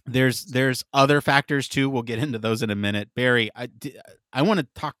 There's other factors too. We'll get into those in a minute. Barry, I want to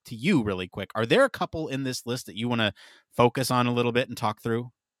talk to you really quick. Are there a couple in this list that you want to focus on a little bit and talk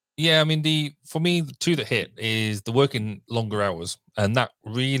through? Yeah, I mean, for me, the two that hit is the working longer hours, and that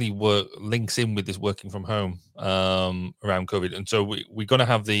really links in with this working from home around COVID. And so we're going to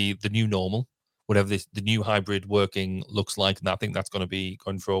have the new normal, whatever the new hybrid working looks like, and I think that's going to be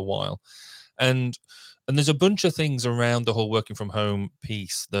going for a while. And there's a bunch of things around the whole working from home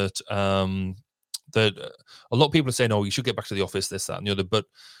piece that that a lot of people are saying, oh, you should get back to the office, this, that, and the other. But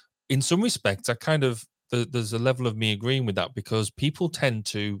in some respects, I kind of there's a level of me agreeing with that, because people tend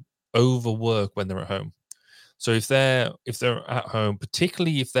to overwork when they're at home. So if they're at home,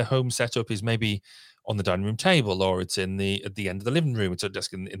 particularly if their home setup is maybe on the dining room table, or it's at the end of the living room, it's a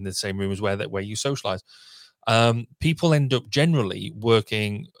desk in the same room as where you socialize. People end up generally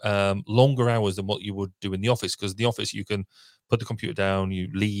working longer hours than what you would do in the office, because the office you can put the computer down, you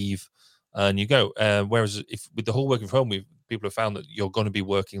leave, and you go. Whereas if with the whole working from home, people have found that you're going to be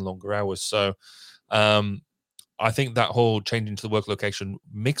working longer hours. So I think that whole changing to the work location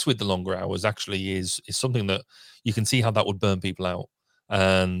mixed with the longer hours actually is something that you can see how that would burn people out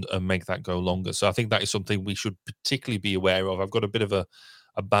and make that go longer. So I think that is something we should particularly be aware of. I've got a bit of a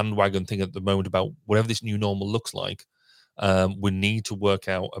bandwagon thing at the moment about whatever this new normal looks like. We need to work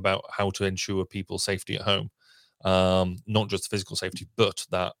out about how to ensure people's safety at home, not just physical safety, but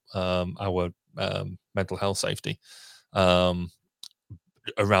that our mental health safety.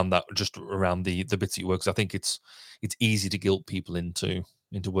 Around that, just around the bits that you work, because I think it's easy to guilt people into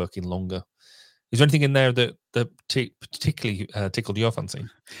working longer. Is there anything in there that particularly tickled your fancy?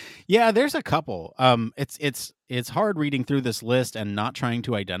 Yeah, there's a couple. It's hard reading through this list and not trying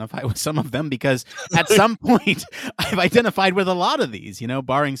to identify with some of them, because at some point I've identified with a lot of these,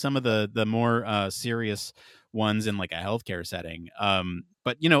 barring some of the more serious ones in like a healthcare setting.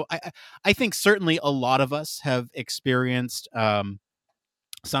 But I think certainly a lot of us have experienced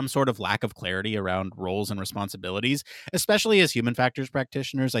some sort of lack of clarity around roles and responsibilities, especially as human factors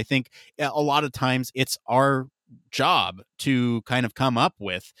practitioners. I think a lot of times it's our job to kind of come up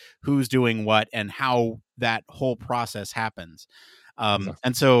with who's doing what and how that whole process happens.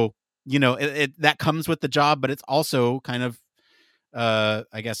 And so, that comes with the job, but it's also kind of,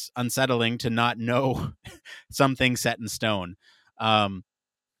 I guess, unsettling to not know something set in stone.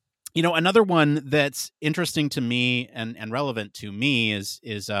 Another one that's interesting to me and relevant to me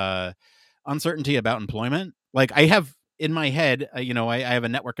is uncertainty about employment. Like, I have in my head, I have a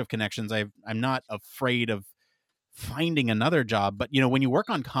network of connections. I'm not afraid of finding another job, but when you work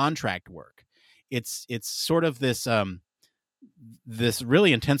on contract work, it's sort of this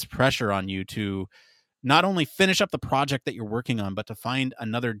really intense pressure on you to not only finish up the project that you're working on, but to find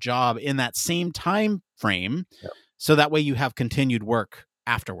another job in that same time frame. Yep. So that way you have continued work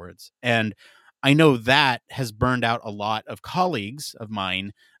afterwards. And I know that has burned out a lot of colleagues of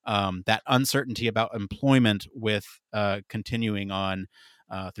mine, that uncertainty about employment with continuing on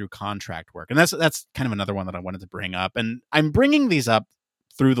through contract work. And that's kind of another one that I wanted to bring up. And I'm bringing these up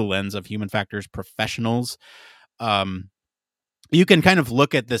through the lens of human factors professionals. You can kind of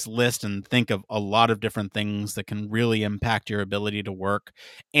look at this list and think of a lot of different things that can really impact your ability to work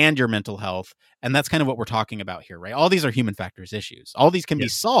and your mental health. And that's kind of what we're talking about here, right? All these are human factors issues. All these can be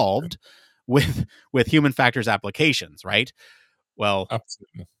solved with human factors applications, right? Well,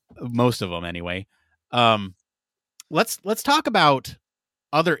 absolutely. Most of them anyway. Let's talk about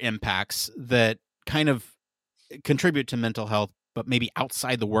other impacts that kind of contribute to mental health, but maybe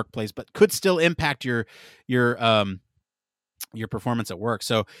outside the workplace, but could still impact your performance at work.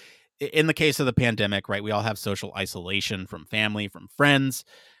 So in the case of the pandemic, right, we all have social isolation from family, from friends,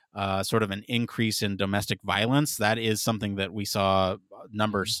 sort of an increase in domestic violence. That is something that we saw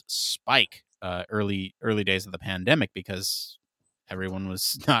numbers spike early days of the pandemic, because everyone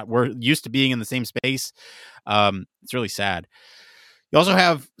was not used to being in the same space. It's really sad. You also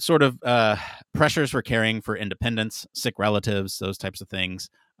have sort of pressures for caring for independence, sick relatives, those types of things,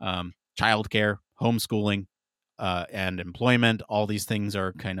 childcare, homeschooling, and employment. All these things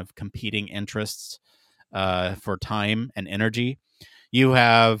are kind of competing interests for time and energy. You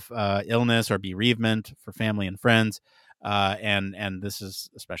have illness or bereavement for family and friends, and this is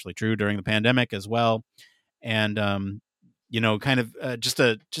especially true during the pandemic as well. And kind of just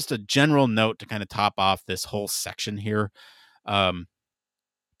a general note to kind of top off this whole section here.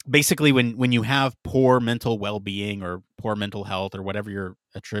 Basically, when you have poor mental well-being or poor mental health or whatever you're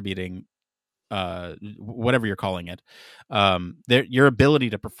attributing, whatever you're calling it, your ability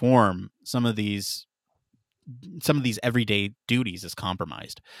to perform some of these everyday duties is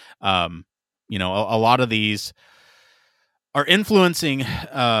compromised. A lot of these are influencing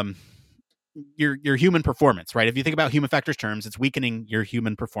your human performance, right? If you think about human factors terms, it's weakening your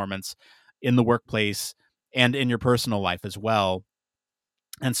human performance in the workplace and in your personal life as well.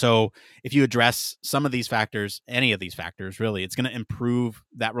 And so if you address some of these factors, any of these factors, really, it's going to improve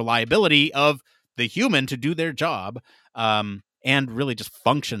that reliability of the human to do their job, and really just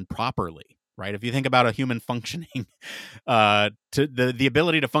function properly, right? If you think about a human functioning, to the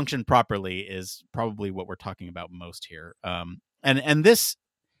ability to function properly is probably what we're talking about most here. And this,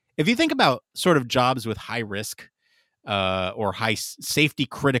 if you think about sort of jobs with high risk or high safety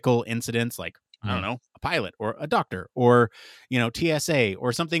critical incidents like I don't know, a pilot or a doctor or, TSA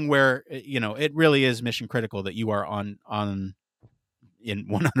or something where, it really is mission critical that you are in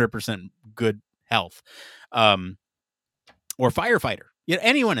 100% good health, or firefighter,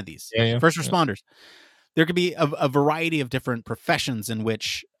 any one of these first responders. There could be a variety of different professions in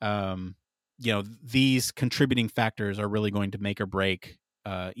which, these contributing factors are really going to make or break,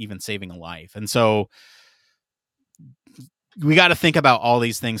 even saving a life. And so we got to think about all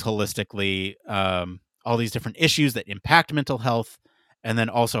these things holistically, all these different issues that impact mental health, and then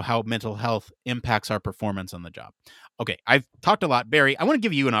also how mental health impacts our performance on the job. Okay, I've talked a lot. Barry, I want to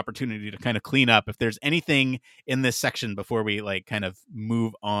give you an opportunity to kind of clean up if there's anything in this section before we kind of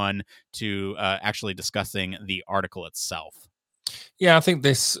move on to actually discussing the article itself. Yeah, I think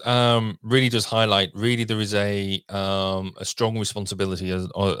this really does highlight. Really, there is a strong responsibility as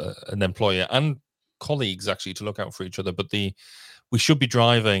an employer and colleagues actually to look out for each other. But we should be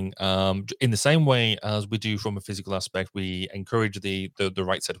driving in the same way as we do from a physical aspect. We encourage the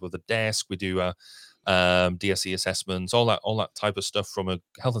right setup of the desk. We do DSE assessments, all that type of stuff from a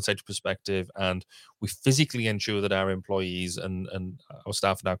health and safety perspective, and we physically ensure that our employees and our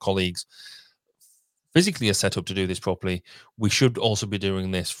staff and our colleagues physically are set up to do this properly. We should also be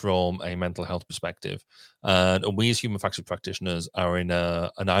doing this from a mental health perspective, and we as human factors practitioners are in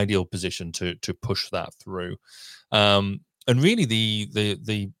an ideal position to push that through. And really,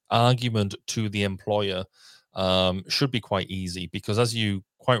 the argument to the employer should be quite easy, because, as you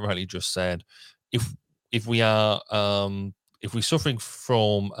quite rightly just said, if we're suffering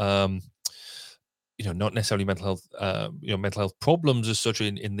from not necessarily mental health, mental health problems as such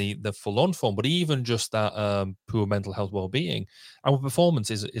in the full-on form, but even just that poor mental health well-being, our performance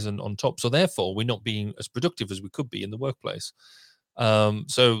isn't on top. So therefore, we're not being as productive as we could be in the workplace.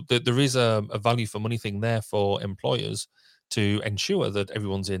 So there is a value for money thing there for employers to ensure that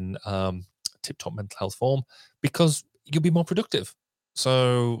everyone's in tip-top mental health form, because you'll be more productive.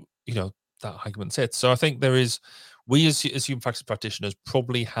 So, that argument sits. So I think we as human factors practitioners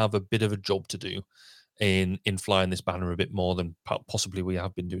probably have a bit of a job to do in flying this banner a bit more than possibly we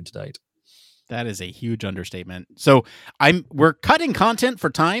have been doing to date. That is a huge understatement. So we're cutting content for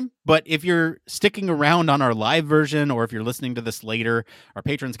time, but if you're sticking around on our live version, or if you're listening to this later, our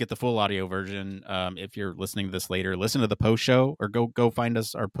patrons get the full audio version. If you're listening to this later, listen to the post show, or go find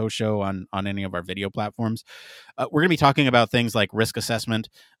our post show on any of our video platforms. We're going to be talking about things like risk assessment,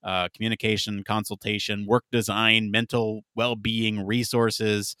 communication, consultation, work design, mental well-being,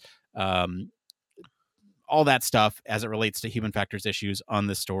 resources, all that stuff as it relates to human factors issues on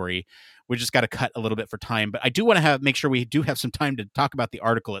this story. We just got to cut a little bit for time, but I do want to make sure we do have some time to talk about the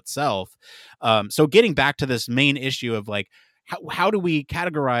article itself. So getting back to this main issue of how do we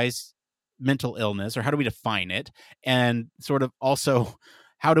categorize mental illness, or how do we define it? And sort of also,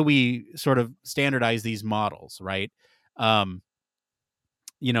 how do we sort of standardize these models, right? For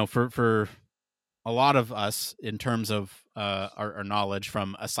a lot of us, in terms of our knowledge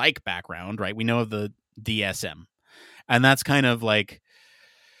from a psych background, right? We know of the DSM, and that's kind of like,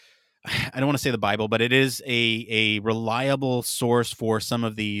 I don't want to say the Bible, but it is a reliable source for some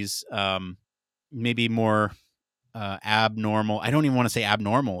of these maybe more abnormal. I don't even want to say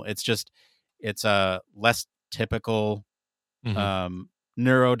abnormal. It's a less typical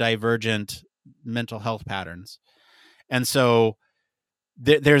neurodivergent mental health patterns. And so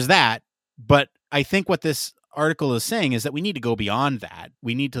there's that. But I think what this article is saying is that we need to go beyond that.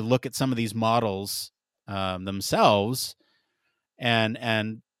 We need to look at some of these models themselves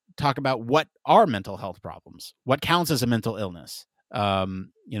and talk about what are mental health problems, what counts as a mental illness,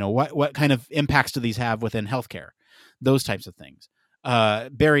 what kind of impacts do these have within healthcare, those types of things.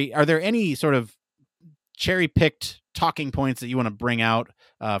 Barry, are there any sort of cherry-picked talking points that you want to bring out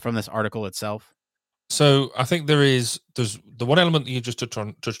from this article itself? So I think there's the one element that you just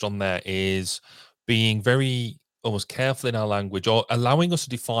touched on there is being very almost careful in our language, or allowing us to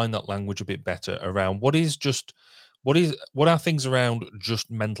define that language a bit better around what are things around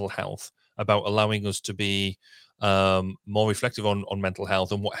just mental health, about allowing us to be more reflective on mental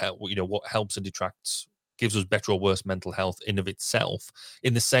health, and what helps and detracts, gives us better or worse mental health in of itself,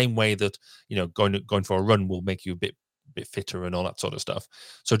 in the same way that going for a run will make you a bit fitter and all that sort of stuff.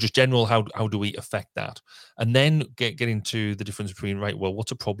 So just general, how do we affect that, and then get into the difference between, right, well,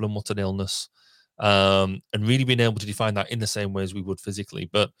 what's a problem, what's an illness, and really being able to define that in the same way as we would physically.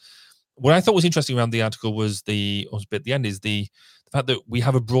 But what I thought was interesting around the article was bit at the end is the fact that we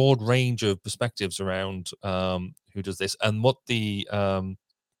have a broad range of perspectives around who does this, and what the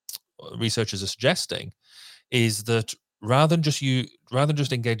researchers are suggesting is that rather than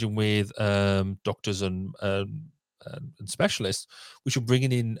just engaging with doctors and specialists, we should bring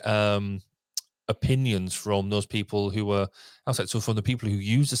in opinions from those people who are outside, so from the people who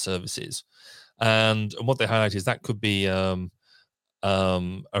use the services, and what they highlight is that could be a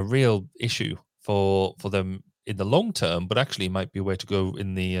real issue for them in the long term, but actually might be a way to go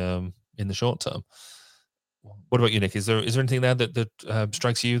in the short term. What about you, Nick? Is there anything there that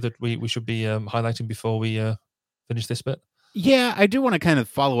strikes you that we should be highlighting before we finish this bit? Yeah, I do want to kind of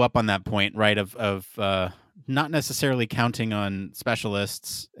follow up on that point, right? Of not necessarily counting on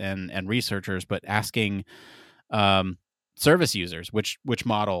specialists and researchers, but asking service users which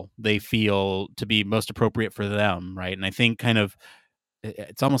model they feel to be most appropriate for them, right? And I think kind of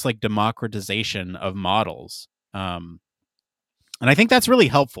it's almost like democratization of models. And I think that's really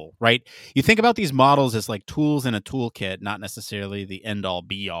helpful, right? You think about these models as like tools in a toolkit, not necessarily the end all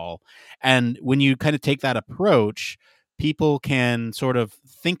be all. And when you kind of take that approach, people can sort of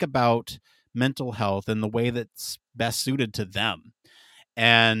think about mental health in the way that's best suited to them.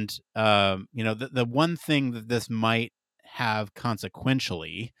 And, the one thing that this might have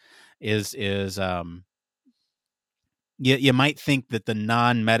consequentially is you might think that the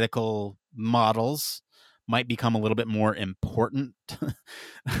non-medical models might become a little bit more important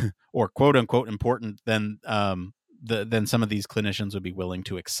or quote unquote important than than some of these clinicians would be willing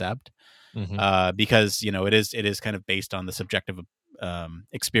to accept, because it is kind of based on the subjective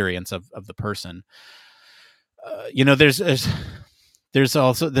experience of the person. There's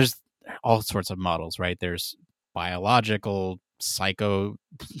all sorts of models, right? There's biological, psychological,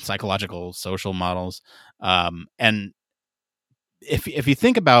 social models, and if you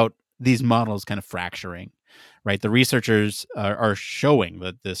think about these models kind of fracturing, right? The researchers are showing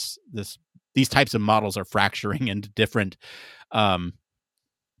that these types of models are fracturing into different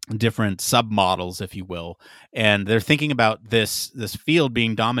submodels, if you will, and they're thinking about this field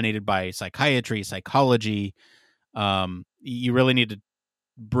being dominated by psychiatry, psychology. You really need to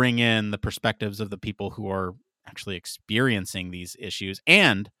bring in the perspectives of the people who are actually experiencing these issues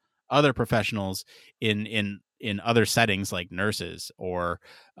and other professionals in other settings like nurses or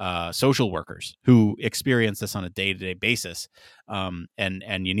social workers who experience this on a day-to-day basis, and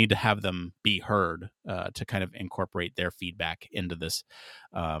you need to have them be heard to kind of incorporate their feedback into this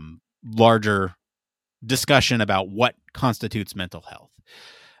larger discussion about what constitutes mental health.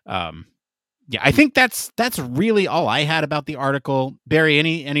 Yeah, I think that's really all I had about the article. Barry,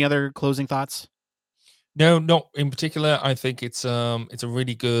 any other closing thoughts? No, not in particular. I think it's a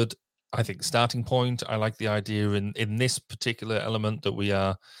really good, I think, starting point. I like the idea in this particular element that we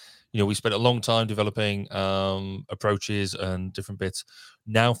are, we spent a long time developing approaches and different bits.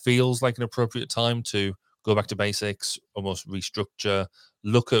 Now feels like an appropriate time to go back to basics, almost restructure,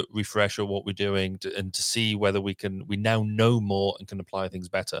 look at refresher what we're doing, and to see whether we now know more and can apply things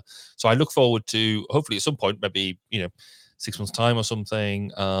better. So I look forward to hopefully at some point, maybe 6 months time or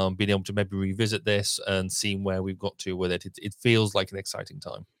something, being able to maybe revisit this and seeing where we've got to with it. It feels like an exciting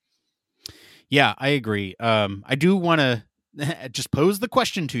time. Yeah, I agree. I do want to just pose the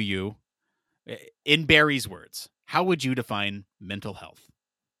question to you in Barry's words. How would you define mental health?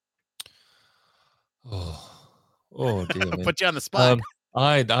 Oh dear me. Put you on the spot.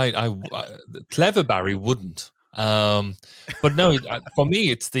 I clever Barry wouldn't. But no, for me,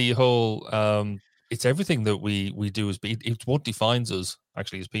 it's the whole. It's everything that we do as it's what defines us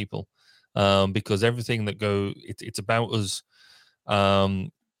actually as people. Because everything that it's about us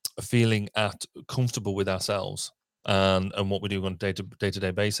feeling comfortable with ourselves and what we're doing on a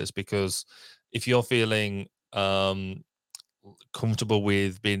day-to-day basis. Because if you're feeling comfortable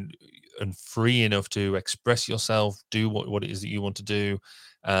with being and free enough to express yourself, do what it is that you want to do,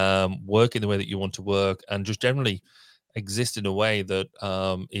 work in the way that you want to work, and just generally exist in a way that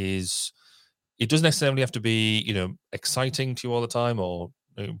it doesn't necessarily have to be exciting to you all the time,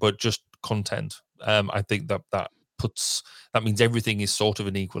 but just content. I think that means everything is sort of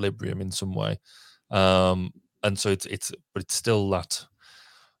in equilibrium in some way, and so it's still that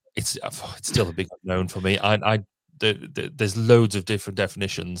it's still a big unknown for me. There's loads of different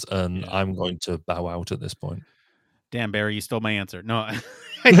definitions, and I'm going to bow out at this point. Damn, Barry, you stole my answer. No,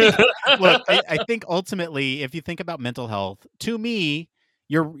 I think ultimately, if you think about mental health, to me,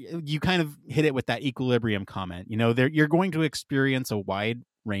 you kind of hit it with that equilibrium comment. You're going to experience a wide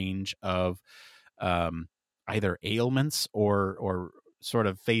range of either ailments or sort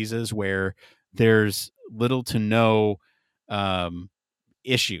of phases where there's little to no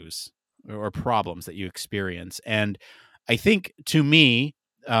issues or problems that you experience. And I think to me,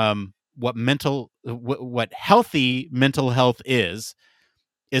 what healthy mental health is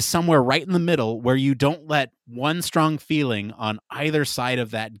somewhere right in the middle, where you don't let one strong feeling on either side of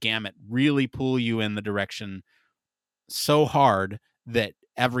that gamut really pull you in the direction so hard that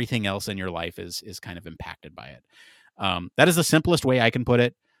everything else in your life is kind of impacted by it. That is the simplest way I can put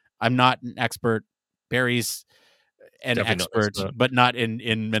it. I'm not an expert. Barry's an expert, but not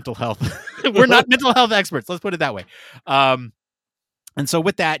in mental health. We're not mental health experts. Let's put it that way. And so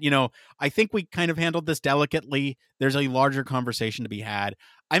with that, I think we kind of handled this delicately. There's a larger conversation to be had.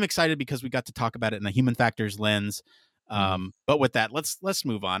 I'm excited because we got to talk about it in a human factors lens. But with that, let's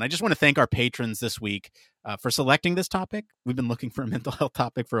move on. I just want to thank our patrons this week for selecting this topic. We've been looking for a mental health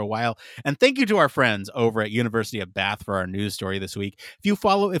topic for a while. And thank you to our friends over at University of Bath for our news story this week. If you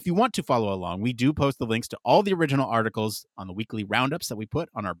want to follow along, we do post the links to all the original articles on the weekly roundups that we put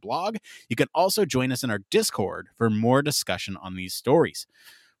on our blog. You can also join us in our Discord for more discussion on these stories.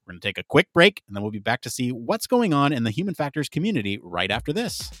 We're going to take a quick break, and then we'll be back to see what's going on in the Human Factors community right after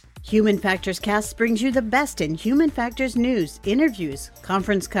this. Human Factors Cast brings you the best in human factors news, interviews,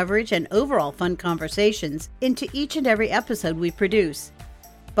 conference coverage, and overall fun conversations into each and every episode we produce.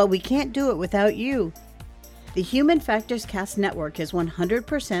 But we can't do it without you. The Human Factors Cast network is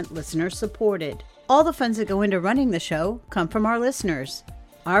 100% listener supported. All the funds that go into running the show come from our listeners.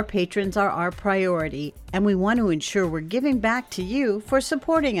 Our patrons are our priority, and we want to ensure we're giving back to you for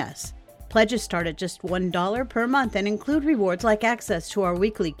supporting us. Pledges start at just $1 per month and include rewards like access to our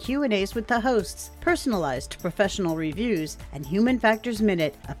weekly Q&As with the hosts, personalized professional reviews, and Human Factors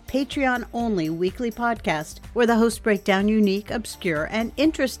Minute, a Patreon-only weekly podcast where the hosts break down unique, obscure, and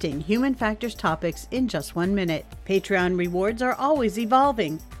interesting human factors topics in just 1 minute. Patreon rewards are always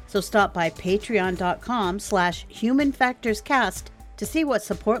evolving, so stop by patreon.com/humanfactorscast to see what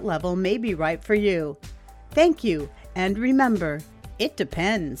support level may be right for you. Thank you, and remember, it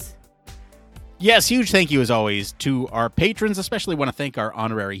depends. Yes, huge thank you as always to our patrons. Especially want to thank our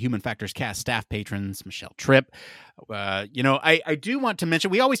honorary Human Factors Cast staff patrons, Michelle Tripp. I do want to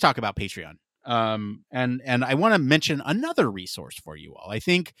mention, we always talk about Patreon, and I want to mention another resource for you all. I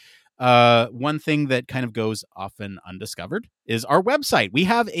think one thing that kind of goes often undiscovered is our website. We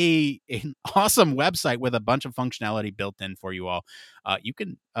have an awesome website with a bunch of functionality built in for you all. You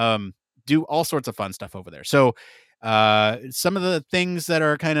can do all sorts of fun stuff over there. So some of the things that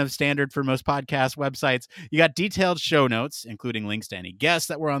are kind of standard for most podcast websites, you got detailed show notes, including links to any guests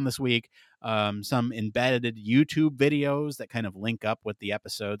that were on this week, some embedded YouTube videos that kind of link up with the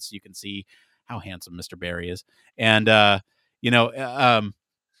episodes so you can see how handsome Mr. Barry is. And,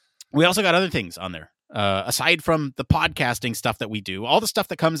 we also got other things on there. Aside from the podcasting stuff that we do, all the stuff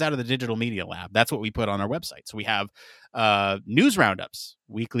that comes out of the Digital Media Lab, that's what we put on our website. So we have news roundups,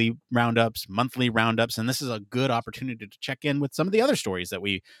 weekly roundups, monthly roundups, and this is a good opportunity to check in with some of the other stories that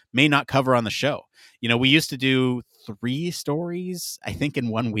we may not cover on the show. We used to do 3 stories, I think, in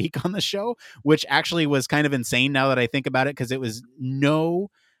 1 week on the show, which actually was kind of insane now that I think about it, because it was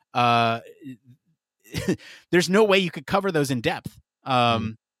there's no way you could cover those in depth.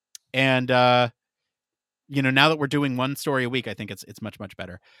 And, now that we're doing 1 story a week, I think it's much, much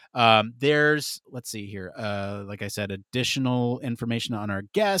better. There's, let's see here. Like I said, additional information on our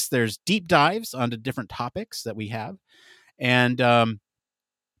guests. There's deep dives onto different topics that we have. And,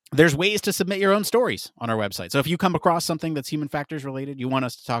 there's ways to submit your own stories on our website. So if you come across something that's human factors related, you want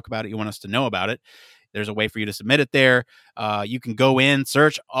us to talk about it, you want us to know about it, there's a way for you to submit it there. You can go in,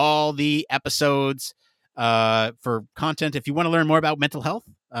 search all the episodes for content. If you want to learn more about mental health,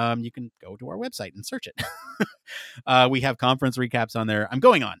 you can go to our website and search it. We have conference recaps on there. I'm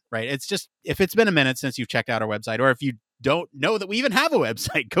going on, right? It's just, if it's been a minute since you've checked out our website, or if you don't know that we even have a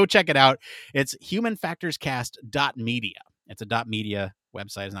website, go check it out. It's humanfactorscast.media. It's a .media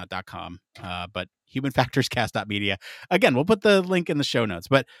website. It's not .com, but humanfactorscast.media. Again, we'll put the link in the show notes.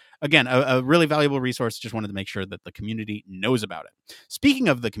 But again, a really valuable resource. Just wanted to make sure that the community knows about it. Speaking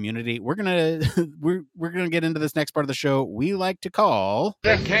of the community, we're gonna get into this next part of the show we like to call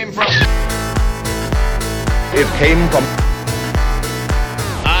It came from. It came from.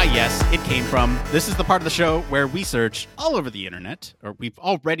 Yes, it came from. This is the part of the show where we search all over the internet, or we've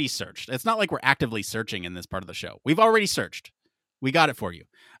already searched. It's not like we're actively searching in this part of the show. We've already searched. We got it for you.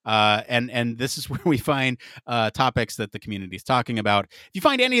 And this is where we find topics that the community is talking about. If you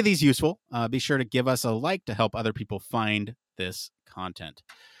find any of these useful, be sure to give us a like to help other people find this content.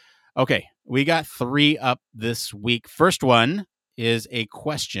 Okay, we got 3 up this week. First one is a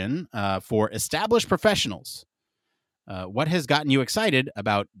question for established professionals. What has gotten you excited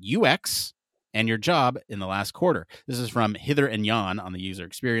about UX and your job in the last quarter? This is from Hither and Yon on the user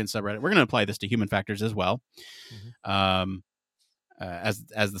experience subreddit. We're going to apply this to human factors as well. As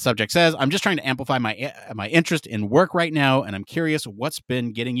the subject says, I'm just trying to amplify my interest in work right now, and I'm curious what's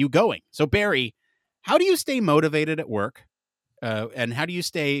been getting you going. So Barry, how do you stay motivated at work? And how do you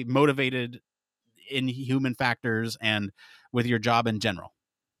stay motivated in human factors and with your job in general?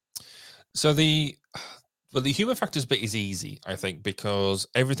 So the human factors bit is easy, I think, because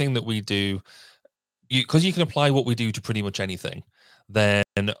everything that we do, because you can apply what we do to pretty much anything. Then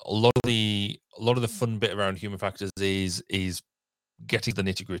a lot of the fun bit around human factors is getting the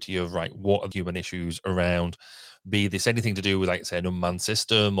nitty gritty of, right, what are the human issues around, be this anything to do with, like, say, an unmanned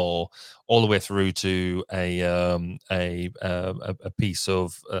system, or all the way through to a piece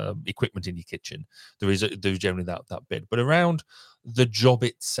of equipment in your kitchen. There's generally that bit, but around the job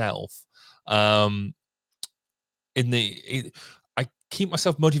itself, I keep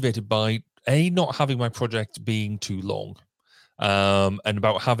myself motivated by not having my project being too long, and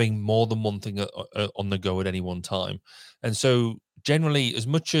about having more than one thing on the go at any one time. And so generally, as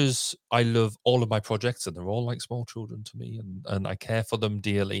much as I love all of my projects, and they're all like small children to me, and I care for them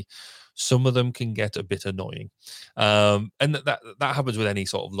dearly, some of them can get a bit annoying. And that happens with any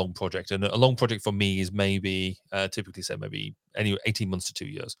sort of long project. And a long project for me is maybe typically say maybe 18 months to 2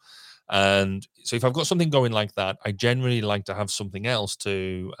 years. And so if I've got something going like that, I generally like to have something else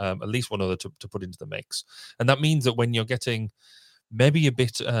to at least one other to put into the mix. And that means that when you're getting maybe a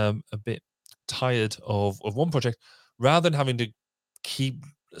bit tired of one project, rather than having to keep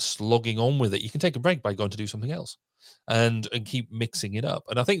slogging on with it, you can take a break by going to do something else, and keep mixing it up.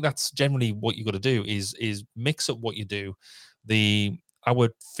 And I think that's generally what you got to do is mix up what you do. Our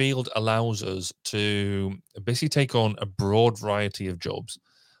field allows us to basically take on a broad variety of jobs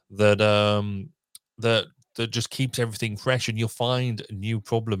that that just keeps everything fresh, and you'll find a new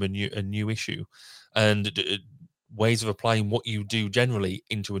problem, a new issue, and ways of applying what you do generally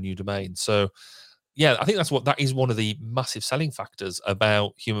into a new domain. So yeah, I think that is one of the massive selling factors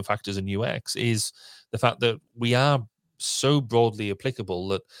about human factors and UX, is the fact that we are so broadly applicable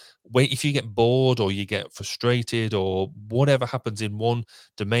that if you get bored or you get frustrated or whatever happens in one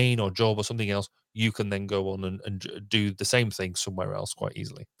domain or job or something else, you can then go on and do the same thing somewhere else quite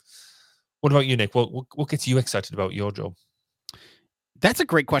easily. What about you, Nick? What gets you excited about your job? That's a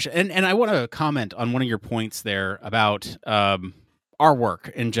great question. And I want to comment on one of your points there about our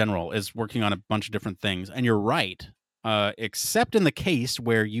work in general is working on a bunch of different things. And you're right, except in the case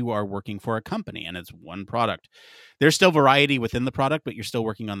where you are working for a company and it's one product. There's still variety within the product, but you're still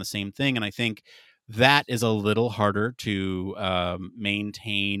working on the same thing. And I think that is a little harder to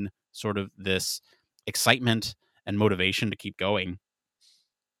maintain sort of this excitement and motivation to keep going.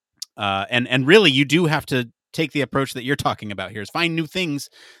 And really, you do have to take the approach that you're talking about here, is find new things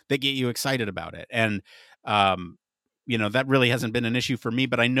that get you excited about it. And, that really hasn't been an issue for me,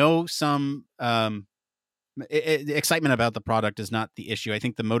 but I know some excitement about the product is not the issue. I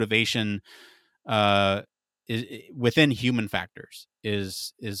think the motivation is within human factors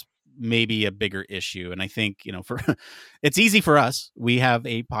is maybe a bigger issue. And I think, for it's easy for us. We have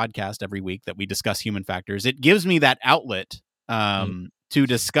a podcast every week that we discuss human factors. It gives me that outlet to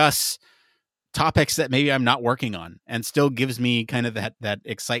discuss topics that maybe I'm not working on, and still gives me kind of that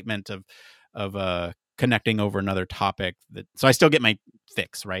excitement of connecting over another topic. So I still get my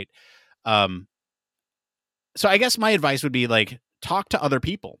fix, right? So I guess my advice would be, like, talk to other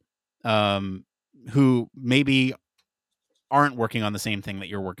people who maybe aren't working on the same thing that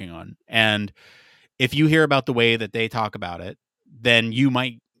you're working on. And if you hear about the way that they talk about it, then you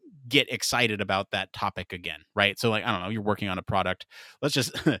might get excited about that topic again, right? So, like, I don't know, you're working on a product. Let's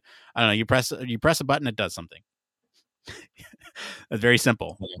just, I don't know, you press a button, it does something. It's very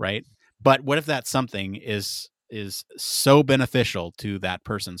simple, right? But what if that something is so beneficial to that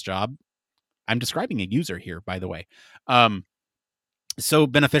person's job? I'm describing a user here, by the way. So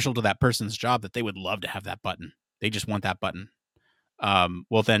beneficial to that person's job that they would love to have that button. They just want that button.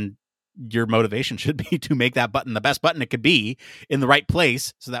 Well, then your motivation should be to make that button the best button it could be in the right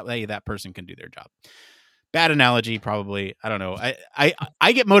place, so that way that person can do their job. Bad analogy, probably. I don't know.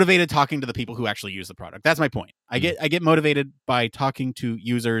 I get motivated talking to the people who actually use the product. That's my point. I get motivated by talking to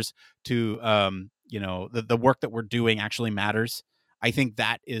users, to the work that we're doing actually matters. I think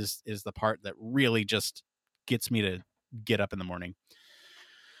that is the part that really just gets me to get up in the morning.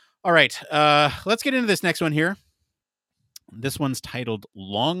 All right, let's get into this next one here. This one's titled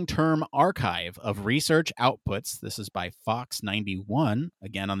Long-Term Archive of Research Outputs. This is by Fox91,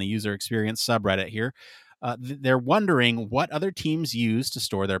 again on the user experience subreddit here. They're wondering what other teams use to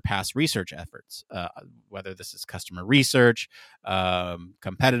store their past research efforts, whether this is customer research,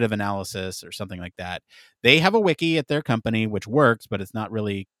 competitive analysis, or something like that. They have a wiki at their company, which works, but it's not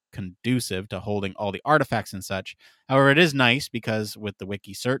really conducive to holding all the artifacts and such. However, it is nice because with the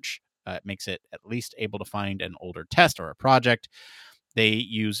wiki search, it makes it at least able to find an older test or a project. They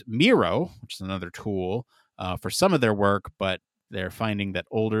use Miro, which is another tool, for some of their work, but they're finding that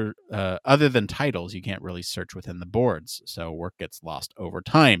older, other than titles, you can't really search within the boards, so work gets lost over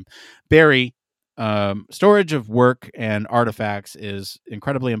time. Barry, storage of work and artifacts is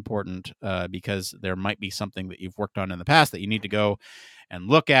incredibly important because there might be something that you've worked on in the past that you need to go and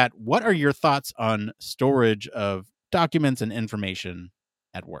look at. What are your thoughts on storage of documents and information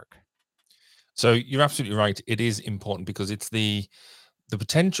at work? So you're absolutely right. It is important because it's the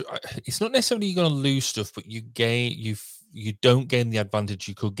potential. It's not necessarily you're going to lose stuff, but you don't gain the advantage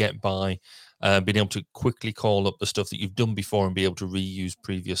you could get by being able to quickly call up the stuff that you've done before and be able to reuse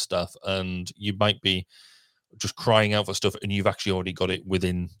previous stuff. And you might be just crying out for stuff, and you've actually already got it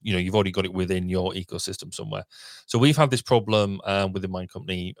within. You've already got it within your ecosystem somewhere. So we've had this problem within my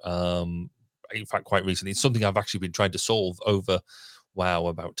company. In fact, quite recently, it's something I've actually been trying to solve over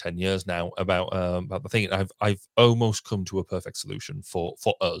about 10 years now about the thing. I've almost come to a perfect solution for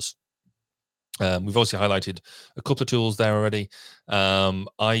us. We've also highlighted a couple of tools there already.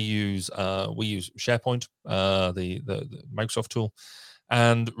 We use SharePoint, the Microsoft tool,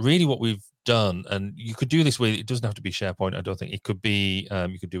 and really what we've done, and you could do this with, it doesn't have to be SharePoint. I don't think it could be.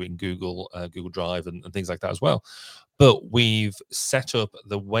 You could do it in Google Drive and things like that as well. But we've set up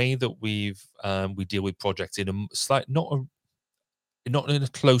the way that we deal with projects in a slight, not in a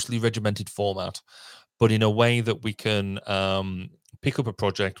closely regimented format, but in a way that we can pick up a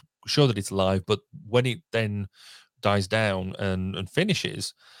project, show that it's live, but when it then dies down and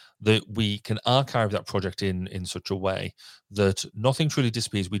finishes, that we can archive that project in such a way that nothing truly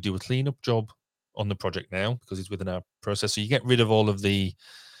disappears. We do a cleanup job on the project now because it's within our process. So you get rid of all of the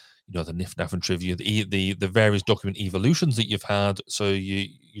the nif naf and trivia, the various document evolutions that you've had. So the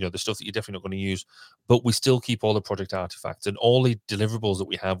stuff that you're definitely not going to use, but we still keep all the project artifacts and all the deliverables that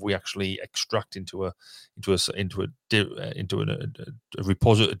we have. We actually extract into a different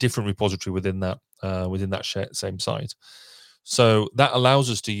repository within that same site. So that allows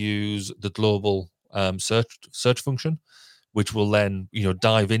us to use the global search function, which will then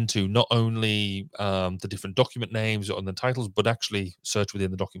dive into not only the different document names and the titles, but actually search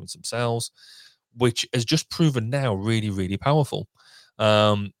within the documents themselves, which has just proven now really, really powerful.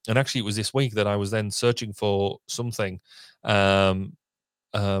 And actually, it was this week that I was then searching for something, some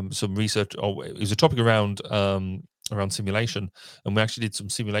research, or it was a topic around simulation, and we actually did some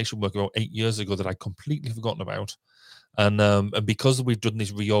simulation work about 8 years ago that I'd completely forgotten about. And because we've done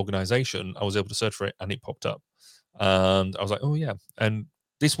this reorganization, I was able to search for it, and it popped up. And I was like, oh yeah. And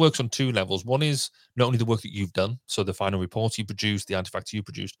this works on two levels. One is not only the work that you've done, so the final reports you produced, the artifacts you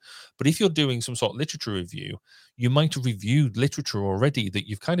produced, but if you're doing some sort of literature review, you might have reviewed literature already that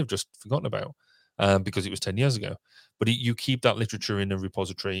you've kind of just forgotten about because it was 10 years ago. But you keep that literature in a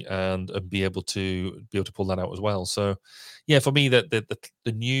repository and be able to pull that out as well. So yeah, for me, that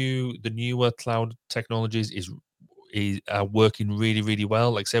the newer cloud technologies are working really, really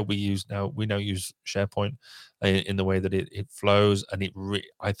well. Like I said, we now use SharePoint in the way that it flows, and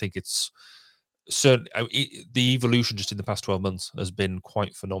I think it's certain. The evolution just in the past 12 months has been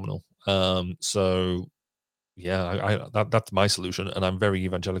quite phenomenal. So yeah, that's my solution, and I'm very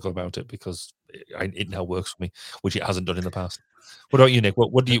evangelical about it because it now works for me, which it hasn't done in the past. What about you, Nick?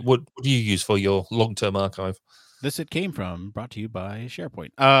 What do you use for your long-term archive? This it came from, brought to you by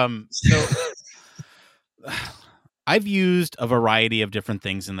SharePoint. So I've used a variety of different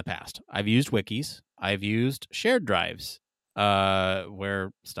things in the past. I've used wikis. I've used shared drives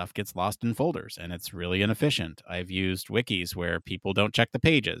where stuff gets lost in folders and it's really inefficient. I've used wikis where people don't check the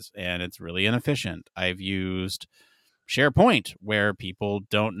pages and it's really inefficient. I've used SharePoint where people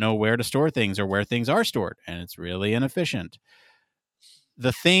don't know where to store things or where things are stored and it's really inefficient.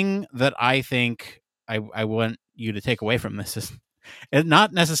 The thing that I think I want you to take away from this is it's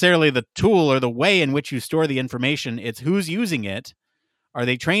not necessarily the tool or the way in which you store the information. It's who's using it. Are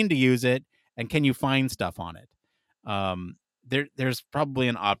they trained to use it? And can you find stuff on it? There's probably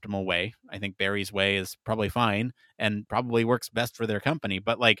an optimal way. I think Barry's way is probably fine and probably works best for their company.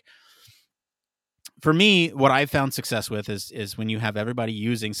 But like for me, what I've found success with is when you have everybody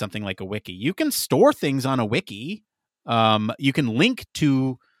using something like a wiki. You can store things on a wiki. You can link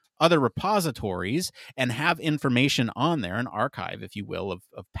to other repositories and have information on there, an archive, if you will, of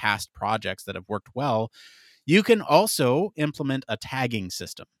past projects that have worked well. You can also implement a tagging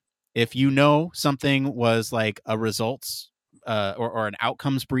system. If you know something was like a results or an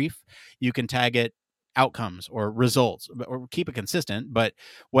outcomes brief, you can tag it outcomes or results, or keep it consistent. But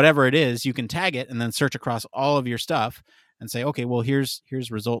whatever it is, you can tag it and then search across all of your stuff and say, okay, well, here's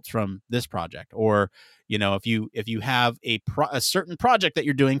results from this project. Or, if you have a certain project that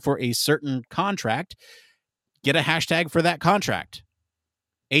you're doing for a certain contract, get a hashtag for that contract.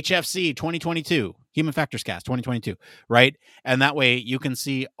 HFC 2022. Human Factors Cast 2022, right? And that way you can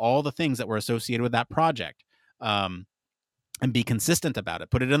see all the things that were associated with that project, and be consistent about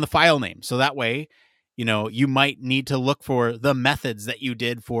it. Put it in the file name. So that way, you might need to look for the methods that you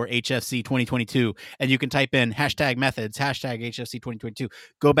did for HFC 2022, and you can type in #methods, #HFC 2022,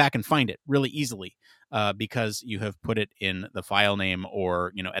 go back and find it really easily, because you have put it in the file name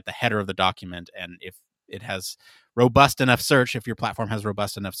or, at the header of the document. And if it has robust enough search, if your platform has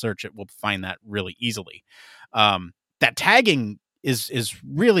robust enough search, it will find that really easily. That tagging is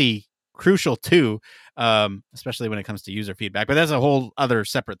really crucial too, especially when it comes to user feedback. But that's a whole other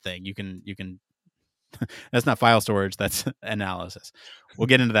separate thing. You can that's not file storage, that's analysis. We'll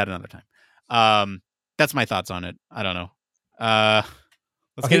get into that another time. That's my thoughts on it. I don't know.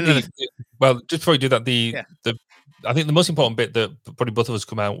 Let's get into well, just before you do that, I think the most important bit that probably both of us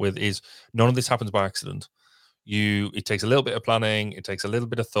come out with is none of this happens by accident. It takes a little bit of planning, it takes a little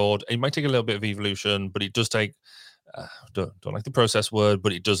bit of thought, it might take a little bit of evolution, but it does take don't like the process word,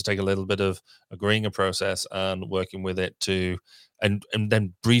 but it does take a little bit of agreeing a process and working with it and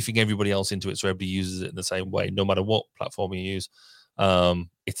then briefing everybody else into it so everybody uses it in the same way, no matter what platform you use.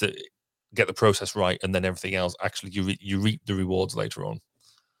 Get the process right, and then everything else, actually you reap the rewards later on.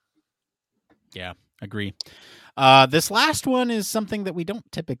 Yeah, agree. This last one is something that we don't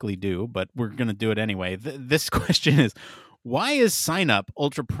typically do, but we're going to do it anyway. This question is, why is sign up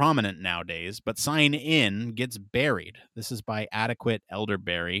ultra prominent nowadays, but sign in gets buried? This is by Adequate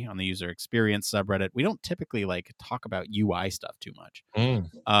Elderberry on the user experience subreddit. We don't typically talk about UI stuff too much.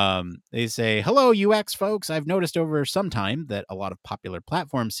 They say, hello, UX folks. I've noticed over some time that a lot of popular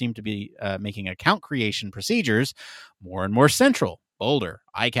platforms seem to be making account creation procedures more and more central, bolder,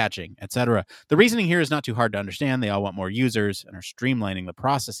 eye-catching, etc. The reasoning here is not too hard to understand. They all want more users and are streamlining the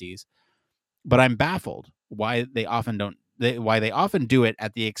processes. But I'm baffled why they often do it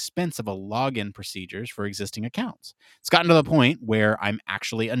at the expense of a login procedures for existing accounts. It's gotten to the point where I'm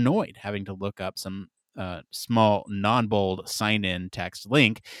actually annoyed having to look up some small non-bold sign-in text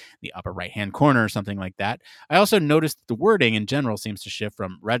link in the upper right-hand corner or something like that. I also noticed that the wording in general seems to shift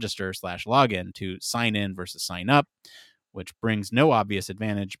from register/login to sign in versus sign up, which brings no obvious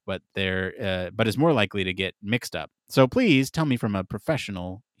advantage, but is more likely to get mixed up. So please tell me from a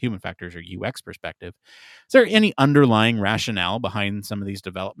professional human factors or UX perspective, is there any underlying rationale behind some of these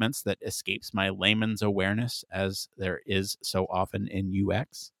developments that escapes my layman's awareness, as there is so often in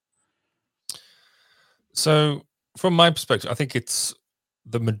UX? So from my perspective, I think it's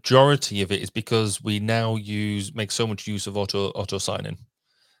the majority of it is because we now make so much use of auto sign-in.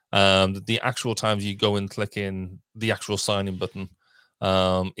 The actual times you go and click in the actual sign-in button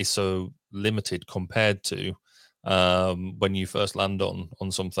is so limited compared to when you first land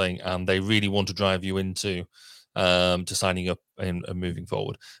on something and they really want to drive you into to signing up and moving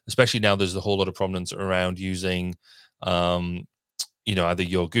forward. Especially now there's a whole lot of prominence around using either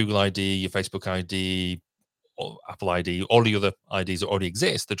your Google ID, your Facebook ID, or Apple ID, all the other IDs that already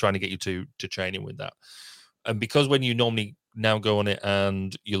exist. They're trying to get you to chain in with that. And because when you normally now go on it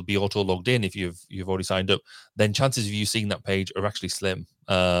and you'll be auto logged in if you've already signed up, then chances of you seeing that page are actually slim,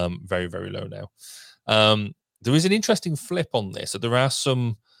 very, very low now. There is an interesting flip on this. So there are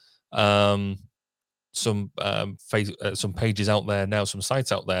some pages out there now, some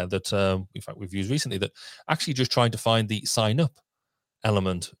sites out there that in fact we've used recently that actually just trying to find the sign up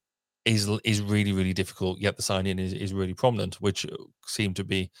element is really, really difficult, yet the sign in is really prominent, which seems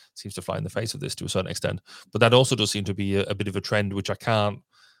to fly in the face of this to a certain extent. But that also does seem to be a bit of a trend which I can't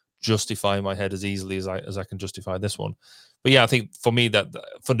justify in my head as easily as I can justify this one. But yeah, I think for me that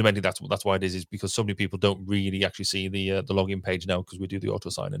fundamentally that's why it is because so many people don't really actually see the login page now because we do the auto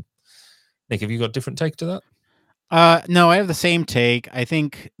sign in. Nick, have you got a different take to that? No, I have the same take. I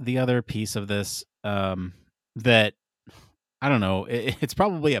think the other piece of this that I don't know, it's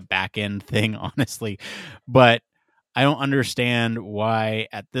probably a back end thing, honestly, but I don't understand why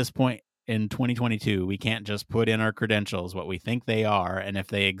at this point in 2022 we can't just put in our credentials, what we think they are, and if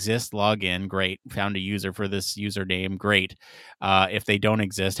they exist, log in, great. Found a user for this username, great. If they don't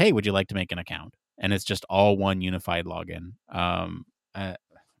exist, hey, would you like to make an account? And it's just all one unified login.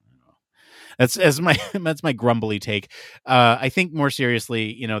 That's my grumbly take. I think more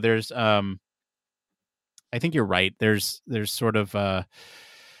seriously, there's I think you're right. There's sort of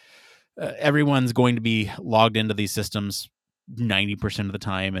everyone's going to be logged into these systems 90% of the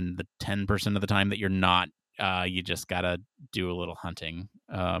time, and the 10% of the time that you're not, you just gotta do a little hunting.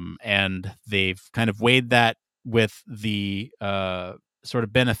 And they've kind of weighed that with the sort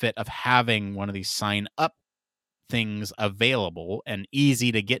of benefit of having one of these sign up things available and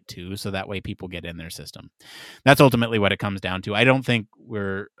easy to get to, so that way people get in their system. That's ultimately what it comes down to. I don't think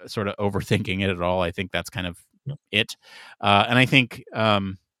we're sort of overthinking it at all. I think that's kind of it. And I think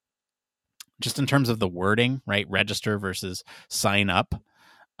just in terms of the wording, right? Register versus sign up.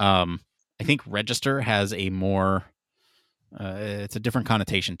 I think register has a more it's a different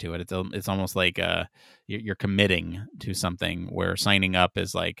connotation to it. It's almost like you're committing to something, where signing up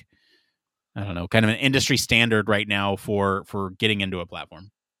is like, I don't know, kind of an industry standard right now for getting into a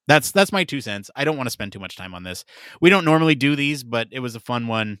platform. That's my 2 cents. I don't want to spend too much time on this. We don't normally do these, but it was a fun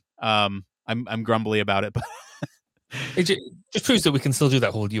one. I'm grumbly about it, but it just proves that we can still do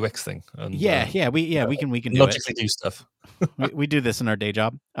that whole UX thing. And, we can do logically it. do stuff. we do this in our day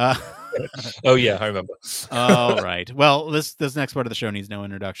job. Oh yeah, I remember. All right. Well, this next part of the show needs no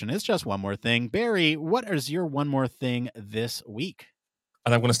introduction. It's just one more thing. Barry, what is your one more thing this week?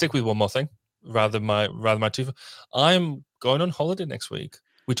 And I'm going to stick with one more thing, rather than my two. I'm going on holiday next week.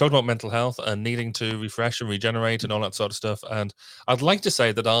 We talked about mental health and needing to refresh and regenerate and all that sort of stuff. And I'd like to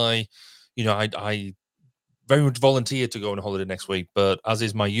say that I very much volunteered to go on holiday next week, but as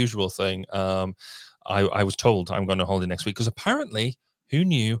is my usual thing, I was told I'm going on holiday next week because apparently, who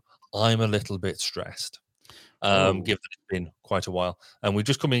knew, I'm a little bit stressed. Given that it's been quite a while, and we're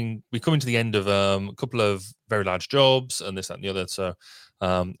coming to the end of a couple of very large jobs and this, that, and the other. So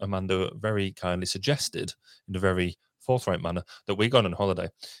Amanda very kindly suggested, in a very forthright manner, that we go on holiday,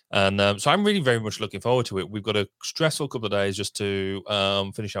 and so I'm really very much looking forward to it. We've got a stressful couple of days just to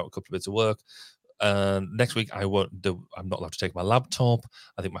finish out a couple of bits of work. Next week, I'm not allowed to take my laptop.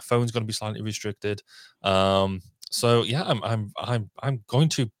 I think my phone's going to be slightly restricted. So yeah, I'm going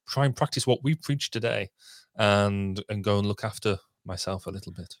to try and practice what we preached today, and go and look after myself a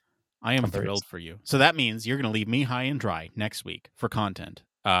little bit. I am thrilled for you. So that means you're going to leave me high and dry next week for content.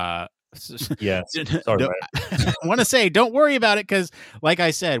 Yeah, sorry. I want to say, don't worry about it, because, like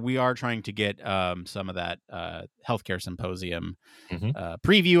I said, we are trying to get some of that healthcare symposium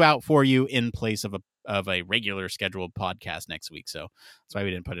preview out for you in place of a regular scheduled podcast next week. So that's why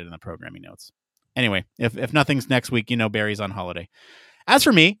we didn't put it in the programming notes. Anyway, if nothing's next week, Barry's on holiday. As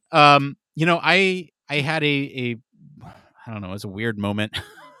for me, I had a I don't know, it was a weird moment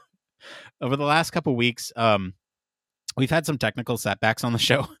over the last couple of weeks. We've had some technical setbacks on the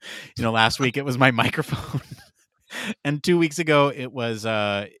show. Last week it was my microphone, and 2 weeks ago it was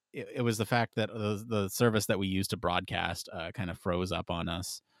the fact that the service that we use to broadcast kind of froze up on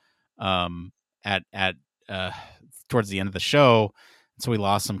us at towards the end of the show, so we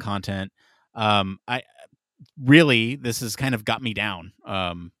lost some content. This has kind of got me down.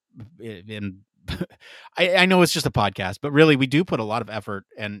 I know it's just a podcast, but really we do put a lot of effort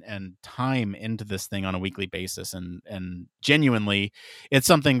and time into this thing on a weekly basis, and genuinely it's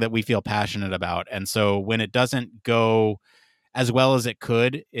something that we feel passionate about. And so when it doesn't go as well as it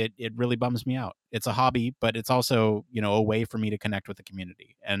could, it really bums me out. It's a hobby, but it's also, a way for me to connect with the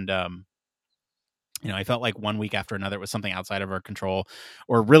community. And I felt like one week after another, it was something outside of our control,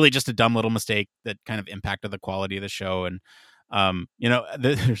 or really just a dumb little mistake that kind of impacted the quality of the show. And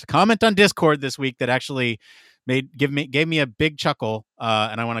there's a comment on Discord this week that actually gave me a big chuckle,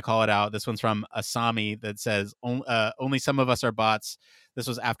 and I want to call it out. This one's from Asami that says, "Only some of us are bots." This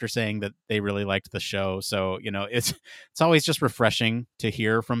was after saying that they really liked the show. So it's always just refreshing to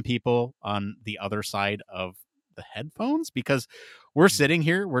hear from people on the other side of the headphones, because we're sitting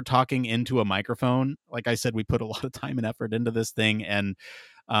here, we're talking into a microphone. Like I said, we put a lot of time and effort into this thing, and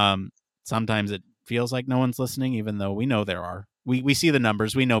sometimes it feels like no one's listening, even though we know there are. We see the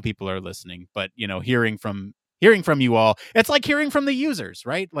numbers, we know people are listening, but hearing from you all, it's like hearing from the users,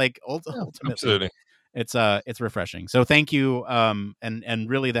 right? Like ultimately, absolutely. It's refreshing. So thank you, and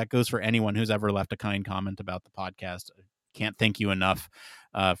really that goes for anyone who's ever left a kind comment about the podcast. Can't thank you enough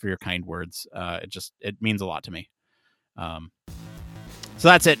for your kind words. It means a lot to me. So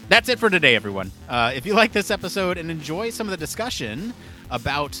that's it. That's it for today, everyone. If you like this episode and enjoy some of the discussion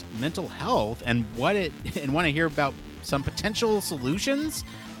about mental health and want to hear about some potential solutions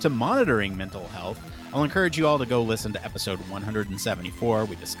to monitoring mental health, I'll encourage you all to go listen to episode 174.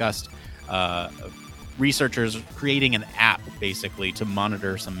 We discussed researchers creating an app basically to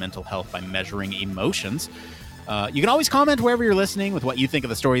monitor some mental health by measuring emotions. You can always comment wherever you're listening with what you think of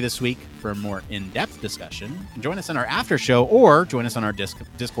the story this week for a more in-depth discussion. Join us in our after show or join us on our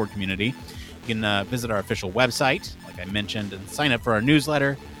Discord community. You can visit our official website, like I mentioned, and sign up for our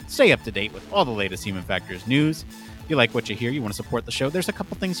newsletter. Stay up to date with all the latest Human Factors news. If you like what you hear, you want to support the show, there's a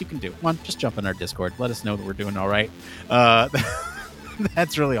couple things you can do. One, just jump in our Discord. Let us know that we're doing all right.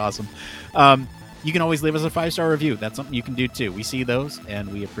 That's really awesome. you can always leave us a 5-star review. That's something you can do too. We see those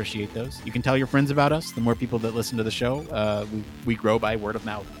and we appreciate those. You can tell your friends about us. The more people that listen to the show, we grow by word of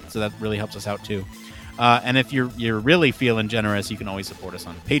mouth. So that really helps us out too. And if you're really feeling generous, you can always support us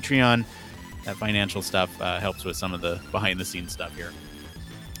on Patreon. That financial stuff helps with some of the behind the scenes stuff here.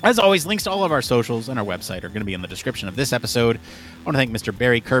 As always, links to all of our socials and our website are going to be in the description of this episode. I want to thank Mr.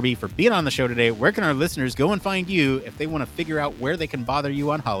 Barry Kirby for being on the show today. Where can our listeners go and find you if they want to figure out where they can bother you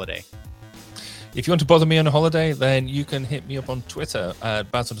on holiday? If you want to bother me on a holiday, then you can hit me up on Twitter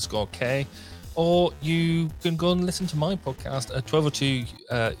at Baz_K, or you can go and listen to my podcast at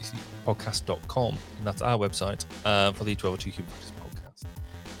 1202podcast.com, and that's our website for the 1202 Human Factors podcast.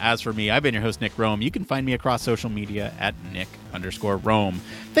 As for me, I've been your host, Nick Rome. You can find me across social media at Nick_Rome.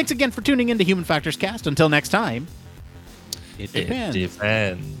 Thanks again for tuning in to Human Factors Cast. Until next time, it depends. It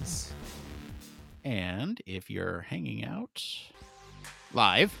depends. And if you're hanging out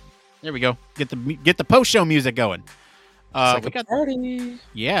live, there we go. Get the post-show music going. It's like a party.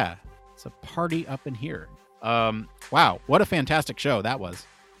 Yeah, it's a party up in here. Wow, what a fantastic show that was.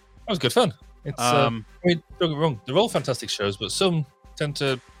 That was good fun. It's I mean, don't get me wrong, they're all fantastic shows, but some tend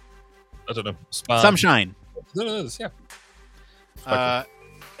to, I don't know, some shine. Yeah.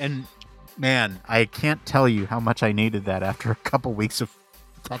 And man, I can't tell you how much I needed that after a couple weeks of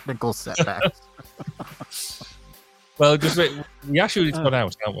technical setbacks. Well, just wait. We are sure it's gone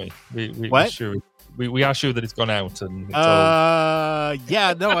out, aren't we? What? We are sure that it's gone out, and it's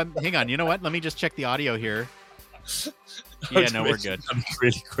yeah. No, hang on. You know what? Let me just check the audio here. Yeah, no, we're good.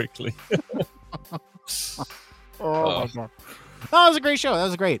 Really quickly. Oh my god. Oh, that was a great show. That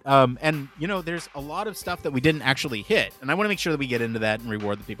was great. And you know, there's a lot of stuff that we didn't actually hit, and I want to make sure that we get into that and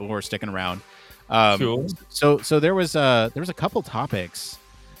reward the people who are sticking around. Cool. So there was a couple topics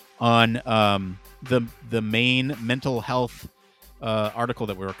on the main mental health article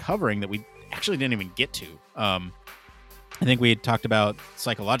that we were covering that we actually didn't even get to. I think we had talked about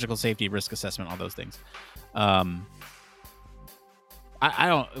psychological safety, risk assessment, all those things. I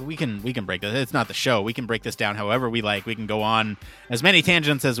don't. We can break this. It's not the show. We can break this down however we like. We can go on as many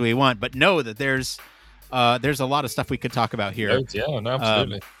tangents as we want, but know that there's a lot of stuff we could talk about here. Yeah, no,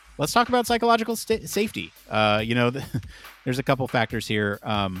 absolutely. Let's talk about psychological safety. You know, there's a couple factors here.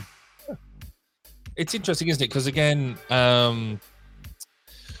 It's interesting, isn't it? Because again,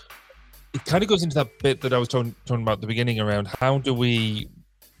 it kind of goes into that bit that I was talking about at the beginning around how do we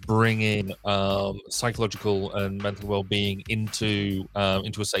bring in psychological and mental well-being into a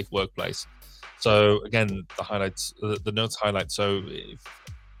safe workplace. So again, the notes highlight. So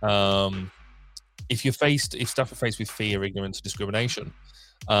if staff are faced with fear, ignorance, discrimination,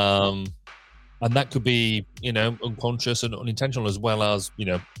 and that could be, you know, unconscious and unintentional, as well as, you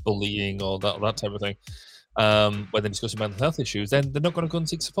know, bullying or that type of thing. When they're discussing mental health issues, then they're not going to go and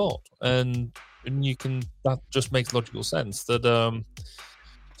seek support, and that just makes logical sense. That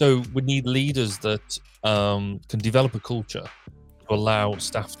so we need leaders that can develop a culture to allow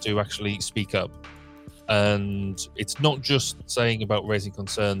staff to actually speak up, and it's not just saying about raising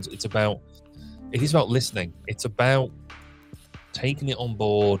concerns. It is about listening. It's about taking it on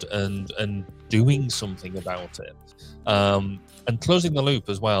board and doing something about it, and closing the loop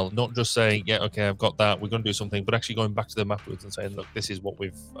as well. Not just saying, yeah, okay, I've got that, we're going to do something, but actually going back to them afterwards and saying, look, this is what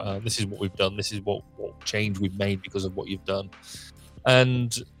we've done, this is what change we've made because of what you've done,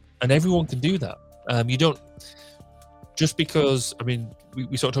 and everyone can do that. You don't just because, I mean,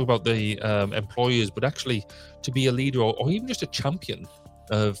 we sort of talk about the employers, but actually to be a leader or even just a champion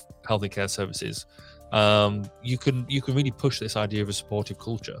of health and care services, you can really push this idea of a supportive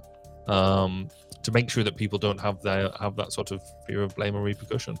culture, to make sure that people don't have that sort of fear of blame or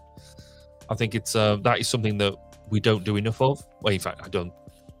repercussion. I think it's that is something that we don't do enough of. Well, in fact, I don't.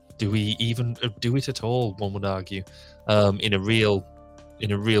 Do we even do it at all? One would argue, in a real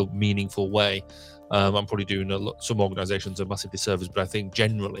meaningful way. I'm probably doing some organisations a massive disservice, but I think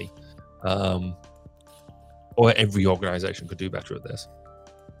generally, or every organisation could do better at this.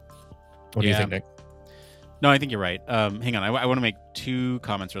 What do you think, Nick? No, I think you're right. Hang on. I want to make two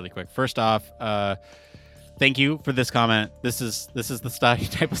comments really quick. First off, thank you for this comment. This is the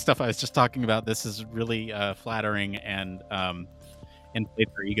type of stuff I was just talking about. This is really flattering and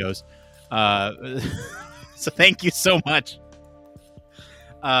inflates our egos. So thank you so much.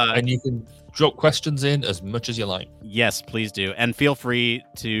 And you can drop questions in as much as you like. Yes, please do. And feel free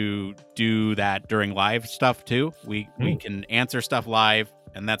to do that during live stuff too. We can answer stuff live,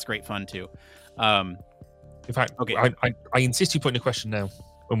 and that's great fun too. In fact, okay. I insist you put in a question now,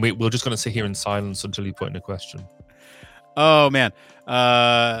 and we're just going to sit here in silence until you put in a question. Oh man,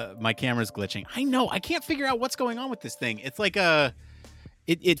 my camera's glitching. I know. I can't figure out what's going on with this thing. It's like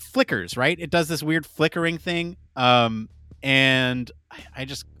it flickers, right? It does this weird flickering thing. And I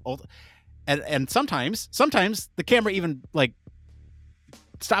just and sometimes the camera even like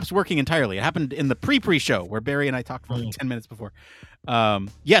stops working entirely. It happened in the pre show where Barry and I talked for like 10 minutes before.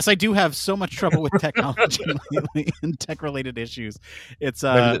 Yes, I do have so much trouble with technology lately and tech related issues. It's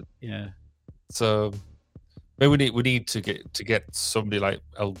yeah. So maybe we need to get somebody like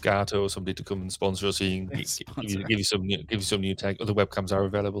Elgato or somebody to come and sponsor us, so you can give you some new tech. Other webcams are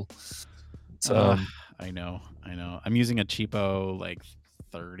available. So I know. I'm using a cheapo like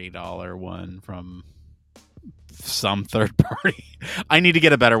 $30 one from some third party. I need to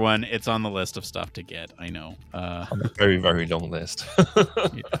get a better one. It's on the list of stuff to get. I know. On a very, very long list.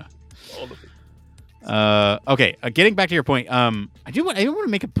 Yeah. Okay. Getting back to your point. I want to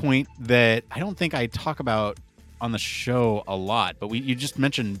make a point that I don't think I talk about on the show a lot, but you just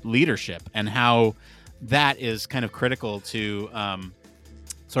mentioned leadership and how that is kind of critical to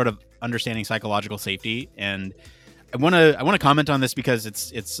sort of understanding psychological safety. And I want to comment on this because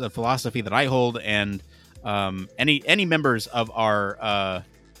it's a philosophy that I hold, and any members of our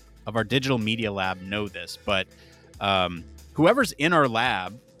digital media lab know this, but whoever's in our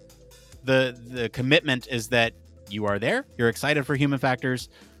lab, the commitment is that you are there, you're excited for human factors,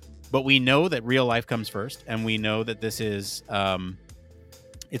 but we know that real life comes first, and we know that this is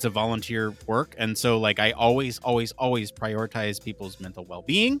it's a volunteer work. And so like I always prioritize people's mental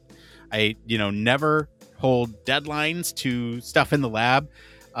well-being. I never hold deadlines to stuff in the lab,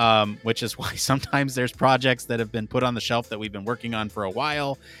 which is why sometimes there's projects that have been put on the shelf that we've been working on for a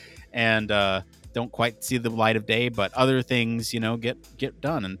while and don't quite see the light of day, but other things get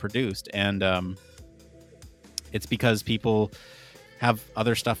done and produced. And it's because people have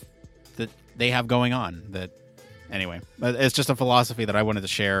other stuff that they have going on. That anyway, it's just a philosophy that I wanted to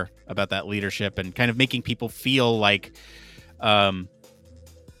share about that leadership and kind of making people feel like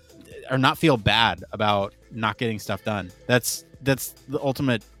or not feel bad about not getting stuff done. That's the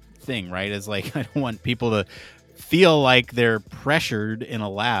ultimate thing, right? Is like, I don't want people to feel like they're pressured in a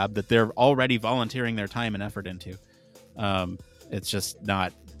lab that they're already volunteering their time and effort into. It's just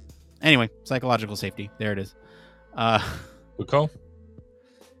not. Anyway, psychological safety. There it is. Good call.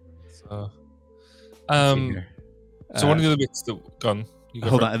 So one of the other bits that gone.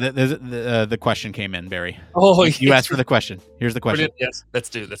 Hold on. The question came in, Barry. Oh, you asked for the question. Here's the question. Brilliant. Yes, let's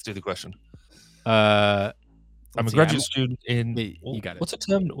do the question. I'm a graduate student in. You got it. What's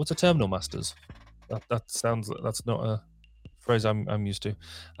a terminal masters? That's not a phrase I'm used to.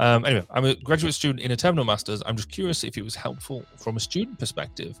 Anyway, I'm a graduate student in a terminal masters. I'm just curious if it was helpful from a student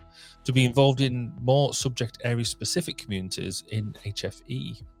perspective to be involved in more subject area specific communities in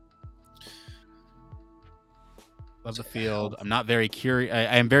HFE. Love the field. I'm not very curious.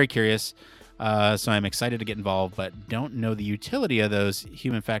 I am very curious, so I'm excited to get involved, but don't know the utility of those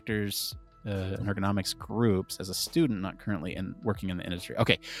human factors and ergonomics groups as a student, not currently working in the industry.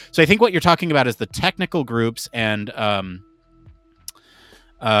 Okay, so I think what you're talking about is the technical groups, and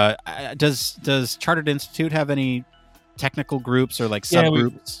does Chartered Institute have any technical groups or like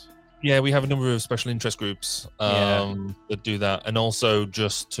subgroups? Yeah, we have a number of special interest groups that do that, and also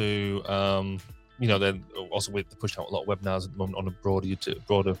just to then also we push out a lot of webinars at the moment on a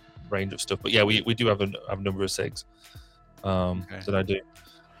broader range of stuff. But yeah, we do have a number of SIGs that I do.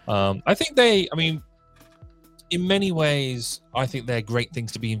 I think in many ways, I think they're great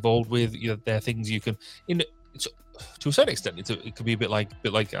things to be involved with. They're things you can, to a certain extent, it could be a bit like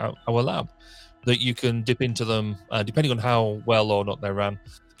our lab, that you can dip into them depending on how well or not they're ran.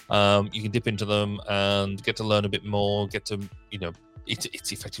 You can dip into them and get to learn a bit more. Get to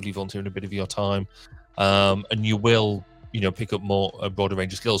it's effectively volunteering a bit of your time, and you will pick up a broader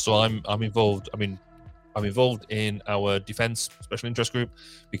range of skills. So I'm involved. I'm involved in our defense special interest group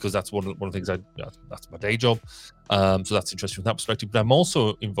because that's one of the things that's my day job. So that's interesting from that perspective. But I'm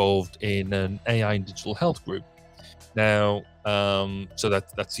also involved in an AI and digital health group now. So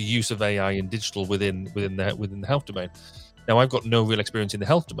that's the use of AI and digital within the health domain. Now, I've got no real experience in the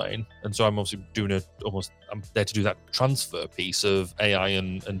health domain, and so I'm obviously I'm there to do that transfer piece of AI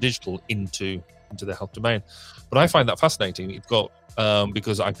and digital into the health domain. But I find that fascinating. It's got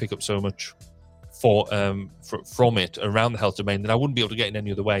because I pick up so much from it around the health domain that I wouldn't be able to get in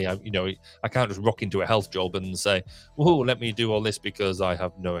any other way. I can't just rock into a health job and say, "Whoa, let me do all this," because I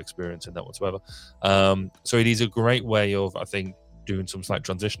have no experience in that whatsoever. So it is a great way of, I think, doing some slight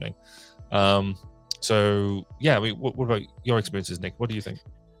transitioning. So yeah, what about your experiences, Nick? What do you think?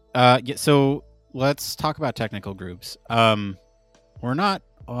 So let's talk about technical groups. We're not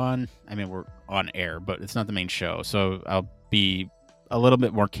on. We're on air, but it's not the main show. So I'll be a little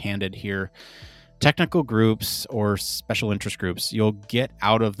bit more candid here. technical groups or special interest groups, you'll get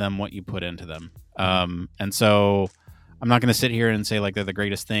out of them what you put into them. And so I'm not going to sit here and say like they're the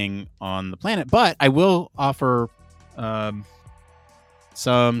greatest thing on the planet, but I will offer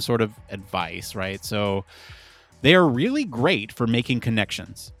some sort of advice, right? So they are really great for making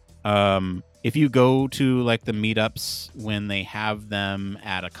connections. If you go to like the meetups when they have them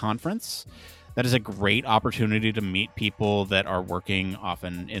at a conference, that is a great opportunity to meet people that are working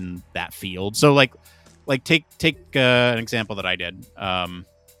often in that field. So like take an example that I did.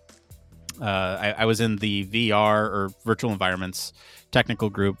 I was in the VR or virtual environments technical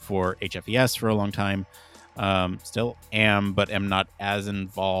group for HFES for a long time. Still am, but am not as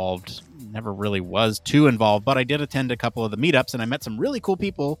involved. Never really was too involved, but I did attend a couple of the meetups, and I met some really cool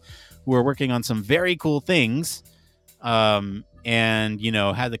people who were working on some very cool things. And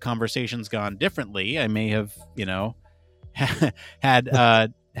had the conversations gone differently, I may have had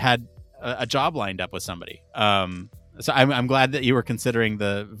a job lined up with somebody. So I'm glad that you were considering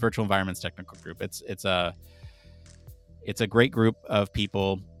the virtual environments technical group. It's a great group of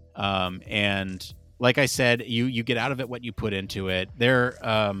people, and like I said, you get out of it what you put into it. They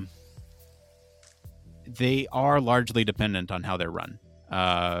are largely dependent on how they're run.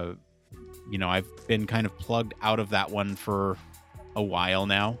 I've been kind of plugged out of that one for a while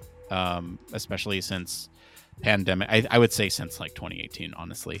now, especially since pandemic. I would say since like 2018,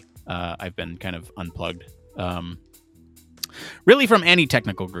 honestly. I've been kind of unplugged, really from any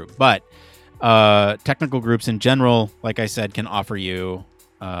technical group, but technical groups in general, like I said, can offer you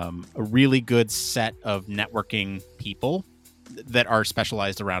a really good set of networking people that are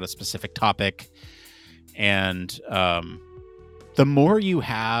specialized around a specific topic. And the more you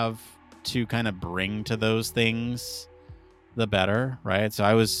have to kind of bring to those things, the better, right? So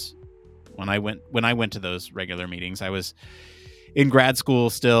when I went to those regular meetings, I was in grad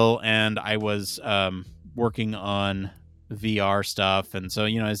school still, and I was working on VR stuff. And so,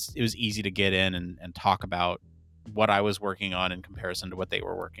 it was easy to get in and talk about what I was working on in comparison to what they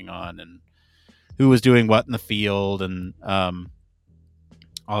were working on, and who was doing what in the field, and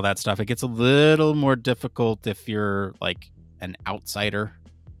all that stuff. It gets a little more difficult if you're like an outsider.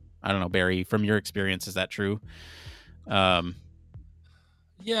 I don't know, Barry, from your experience, is that true? I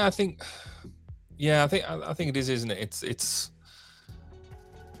think it is, isn't it? It's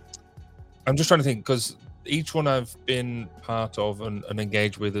I'm just trying to think, because each one I've been part of and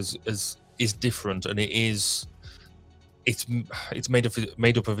engaged with is different, and it's made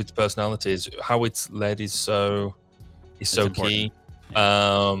up of its personalities. How it's led is so key.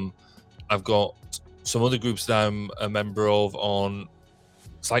 I've got some other groups that I'm a member of on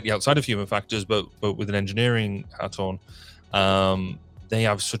slightly outside of human factors, but with an engineering hat on. They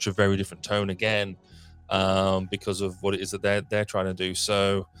have such a very different tone again, because of what it is that they're trying to do.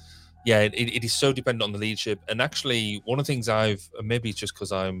 So yeah, it is so dependent on the leadership. And actually, one of the things maybe it's just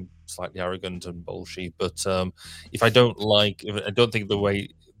because I'm slightly arrogant and bullshit, but if I don't think the way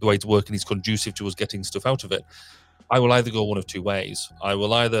it's working is conducive to us getting stuff out of it, I will either go one of two ways. I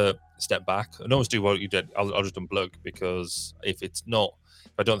will either step back and always do what you did. I'll just unplug, because if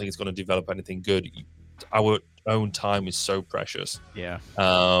I don't think it's going to develop anything good, our own time is so precious. Yeah.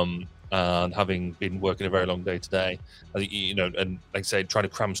 And having been working a very long day today, and like I said, trying to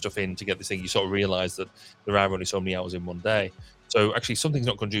cram stuff in to get this thing, you sort of realize that there are only so many hours in one day. So actually, something's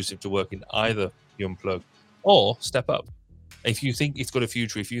not conducive to working. Either you unplug or step up. If you think it's got a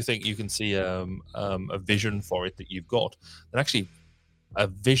future, if you think you can see a vision for it that you've got, then actually a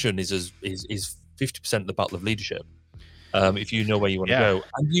vision is 50% the battle of leadership. If you know where you want to go,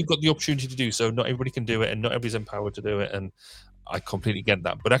 and you've got the opportunity to do so. Not everybody can do it, and not everybody's empowered to do it, and I completely get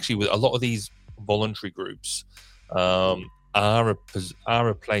that. But actually, with a lot of these voluntary groups, are a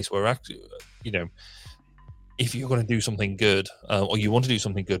place where actually, if you're going to do something good, or you want to do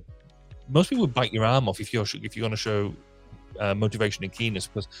something good, most people would bite your arm off if you're going to show motivation and keenness,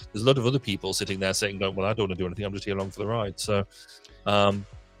 because there's a lot of other people sitting there saying, "No, well, I don't want to do anything. I'm just here along for the ride." So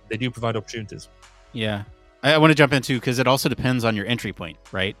they do provide opportunities. Yeah. I want to jump into, because it also depends on your entry point,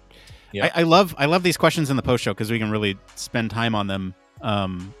 right? Yeah. I love these questions in the post show, because we can really spend time on them,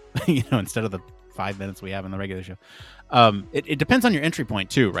 instead of the 5 minutes we have in the regular show. It depends on your entry point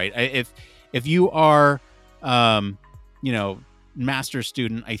too, right? If you are, master's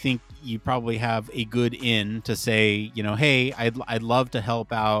student, I think you probably have a good in to say, hey, I'd love to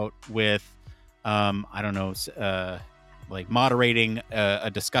help out with, like moderating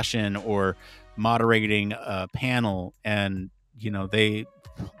a discussion or moderating a panel. And a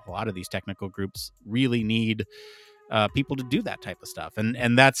lot of these technical groups really need people to do that type of stuff,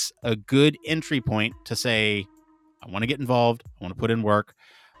 and that's a good entry point to say, I want to get involved, I want to put in work,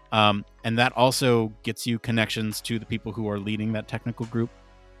 And that also gets you connections to the people who are leading that technical group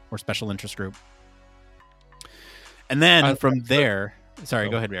or special interest group. And then from there, sorry,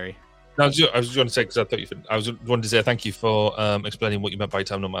 go ahead, Barry. No, I was going to say, because I thought I was wanting to say thank you for explaining what you meant by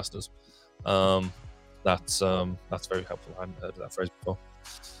terminal masters. That's very helpful. I hadn't heard of that phrase before.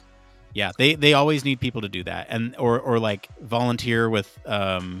 Yeah, they always need people to do that, and or like volunteer with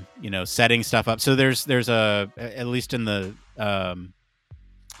setting stuff up. So there's at least in the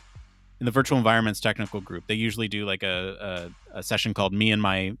virtual environments technical group, they usually do like a session called Me and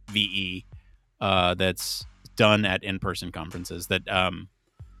My VE that's done at in-person conferences that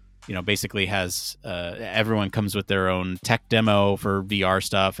basically has everyone comes with their own tech demo for VR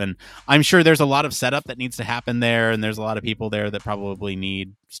stuff. And I'm sure there's a lot of setup that needs to happen there. And there's a lot of people there that probably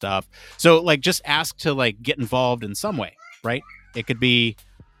need stuff. So like just ask to like get involved in some way, right? It could be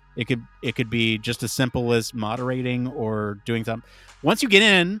just as simple as moderating or doing something. Once you get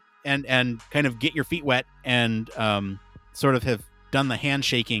in and kind of get your feet wet and sort of have done the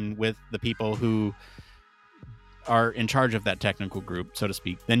handshaking with the people who are in charge of that technical group, so to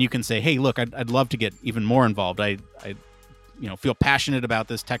speak, then you can say, hey, look, I'd love to get even more involved. I feel passionate about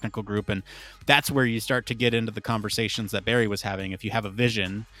this technical group. And that's where you start to get into the conversations that Barry was having. If you have a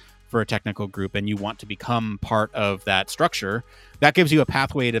vision for a technical group and you want to become part of that structure, that gives you a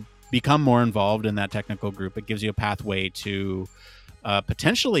pathway to become more involved in that technical group. It gives you a pathway to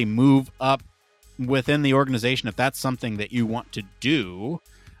potentially move up within the organization if that's something that you want to do.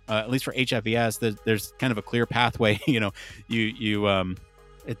 At least for HFES, there's kind of a clear pathway. It's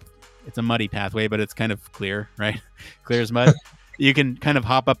a muddy pathway, but it's kind of clear, right? Clear as mud. You can kind of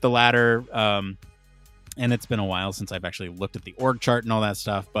hop up the ladder. And it's been a while since I've actually looked at the org chart and all that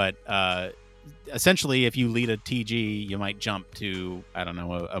stuff. But essentially, if you lead a TG, you might jump to, I don't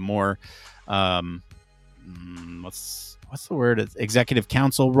know, a more, what's the word? It's executive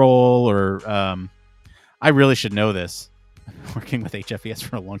council role, or I really should know this. Working with HFES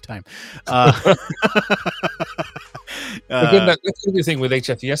for a long time. Again, that's the good thing with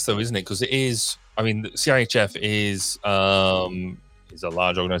HFES, though, isn't it? Because it is, I mean, CIHF is a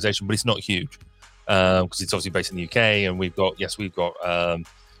large organization, but it's not huge because it's obviously based in the UK, and we've got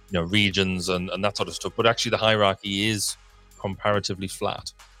regions and that sort of stuff. But actually, the hierarchy is comparatively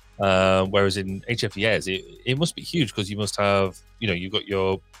flat. Whereas in HFES, it must be huge because you must have, you've got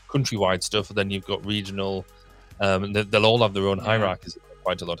your countrywide stuff, and then you've got regional. They'll all have their own hierarchies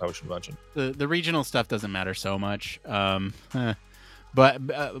quite a lot, I should imagine. The regional stuff doesn't matter so much, but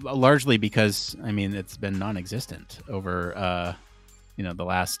largely because, I mean, it's been non-existent over, the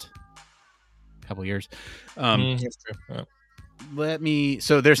last couple years. That's true. Yeah.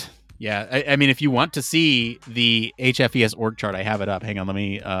 So there's, I mean, if you want to see the HFES org chart, I have it up. Hang on, let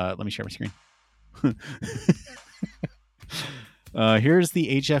me share my screen. Here's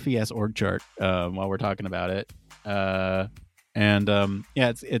the HFES org chart while we're talking about it. It's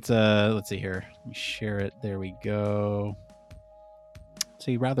let's see here. Let me share it. There we go. It's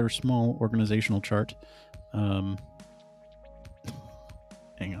a rather small organizational chart. Hang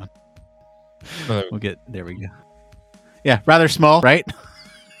on. There we go. Yeah, rather small, right?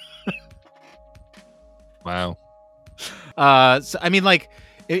 Wow. So I mean, like,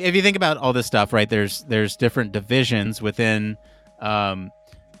 if you think about all this stuff, right? There's different divisions within,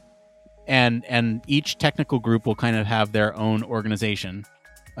 and each technical group will kind of have their own organization.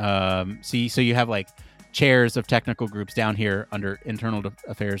 So you have like chairs of technical groups down here under internal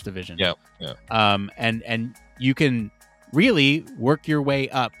affairs division. Yeah. And you can really work your way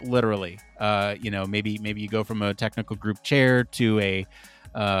up, literally. Maybe you go from a technical group chair to a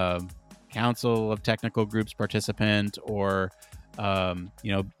council of technical groups participant, or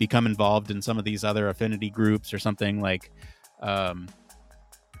become involved in some of these other affinity groups or something. Like I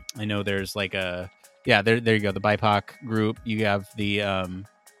know there's like there you go, the BIPOC group. You have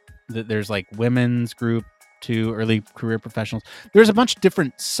there's like women's group to early career professionals. There's a bunch of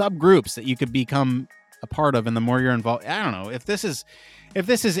different subgroups that you could become a part of, and the more you're involved, I don't know if this is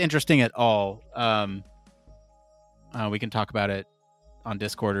interesting at all. We can talk about it on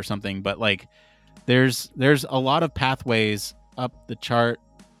Discord or something, but like there's a lot of pathways up the chart.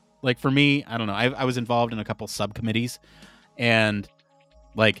 Like for me, I don't know, I was involved in a couple subcommittees, and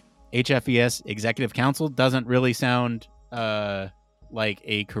like HFES executive council doesn't really sound like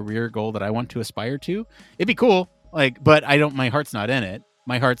a career goal that I want to aspire to. It'd be cool, like, but my heart's not in it.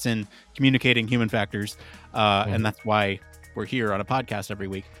 My heart's in communicating human factors, and that's why we're here on a podcast every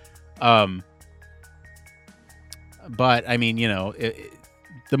week. But I mean,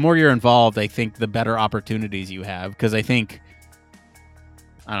 the more you're involved, I think the better opportunities you have, because I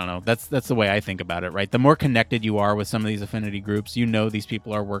I don't know. That's the way I think about it, right? The more connected you are with some of these affinity groups, these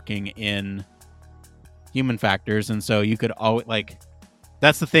people are working in human factors, and so you could always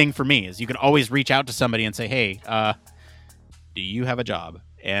that's the thing for me is you can always reach out to somebody and say, hey, do you have a job?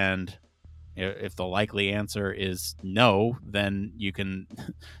 And if the likely answer is no, then you can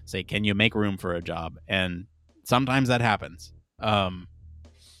say, can you make room for a job? And sometimes that happens.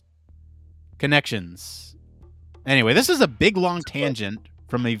 Connections. Anyway, this is a big, long tangent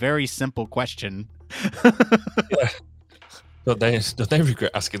from a very simple question. Yeah. Don't they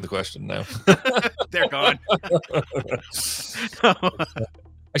regret asking the question now? They're gone.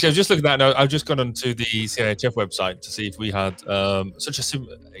 Actually, I was just looking at that now. I've just gone onto the CIHF website to see if we had such a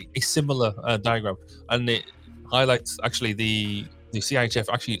similar diagram, and it highlights actually the CIHF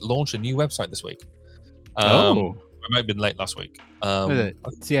actually launched a new website this week. It might have been late last week. What is it?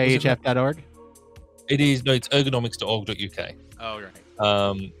 CIHF.org? It is, no, it's ergonomics.org.uk. Oh,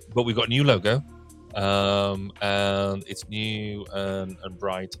 right. But we've got a new logo, and it's new and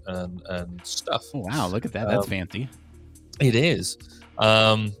bright and stuff. Oh, wow, look at that. That's fancy. It is.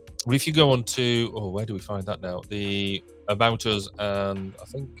 Well, if you go on to, where do we find that now? The About Us and I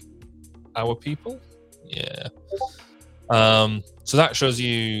think Our People. Yeah. So that shows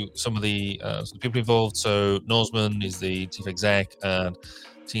you some of the people involved. So Norsman is the chief exec, and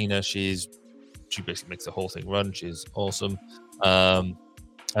Tina, she basically makes the whole thing run. She's awesome.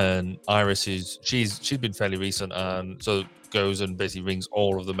 And Iris she's been fairly recent, and so goes and basically rings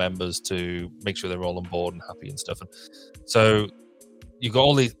all of the members to make sure they're all on board and happy and stuff. And so you got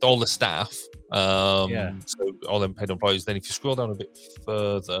all the staff, so all them paid employees. Then if you scroll down a bit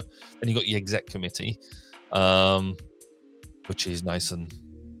further, then you got the exec committee, which is nice and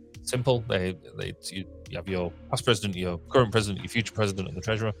simple. You have your past president, your current president, your future president, and the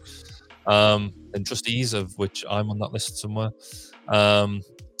treasurer, and trustees, of which I'm on that list somewhere.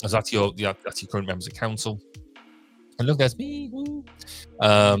 That's your current members of council. And look, there's me, which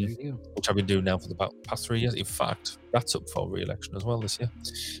I've been doing now for the past 3 years. In fact, that's up for re-election as well this year.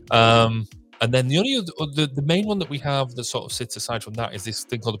 And then the main one that we have that sort of sits aside from that is this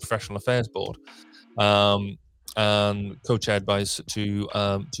thing called the Professional Affairs Board, and co-chaired by two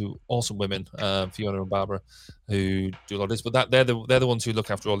awesome women, Fiona and Barbara, who do a lot of this. But they're the ones who look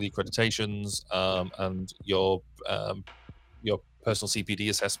after all the accreditations, and your personal CPD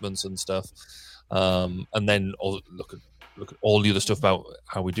assessments and stuff. And then look at all the other stuff about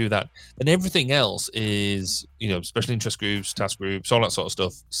how we do that. And everything else is, special interest groups, task groups, all that sort of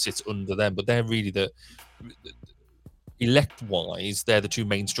stuff sits under them. But they're really elect-wise, they're the two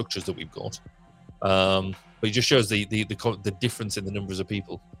main structures that we've got. But it just shows the difference in the numbers of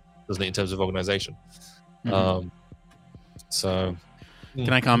people, doesn't it, in terms of organization? Mm-hmm.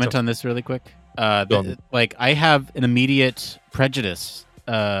 Can I comment on this really quick? I have an immediate prejudice,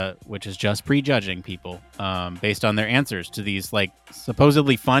 which is just prejudging people based on their answers to these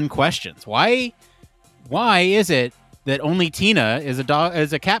supposedly fun questions. Why is it that only Tina is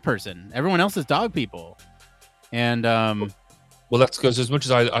a cat person? Everyone else is dog people. And well, that's because as much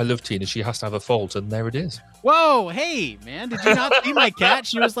as I love Tina, she has to have a fault, and there it is. Whoa, hey man, did you not see my cat?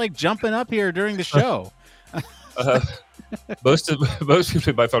 She was jumping up here during the show. Most people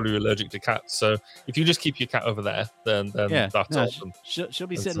in my family are allergic to cats, so if you just keep your cat over there, then that's awesome. She'll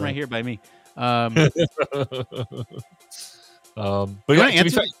be sitting right here by me. But yeah,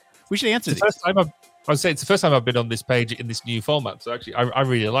 we should answer these. I would say it's the first time I've been on this page in this new format. So actually, I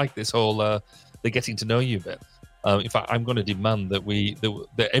really like this whole the getting to know you bit. In fact, I'm going to demand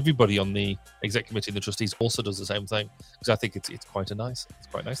that everybody on the exec committee and the trustees also does the same thing, because I think it's quite a nice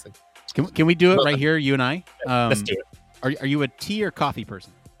thing. Can we do it right here, you and I? Let's do it. Are you a tea or coffee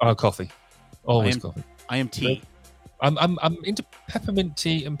person? Coffee. Always coffee. I am tea. I'm into peppermint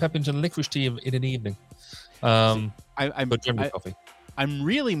tea and licorice tea in an evening. But generally coffee. I'm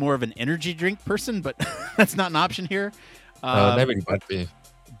really more of an energy drink person, but that's not an option here. They're really bad for you.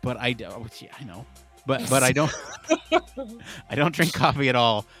 But I know. But I don't I don't drink coffee at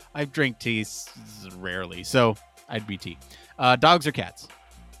all. I drink tea rarely, so I'd be tea. Dogs or cats?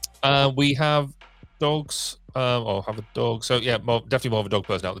 We have dogs, or have a dog. So yeah, definitely more of a dog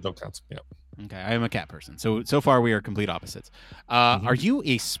person out of the dog cats. Yeah. Okay, I am a cat person. So far we are complete opposites. Are you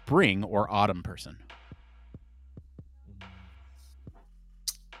a spring or autumn person?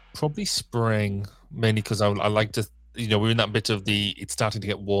 Probably spring, mainly because I like to. We're in that bit of it's starting to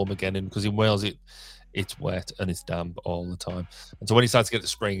get warm again, and because in Wales it's wet and it's damp all the time. And so when it starts to get to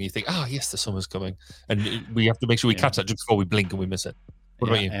spring, you think, yes, the summer's coming, and we have to make sure we catch that just before we blink and we miss it. What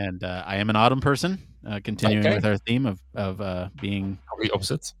about you? And I am an autumn person, continuing with our theme of being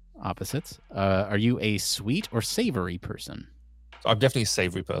opposites. Are you a sweet or savory person? So I'm definitely a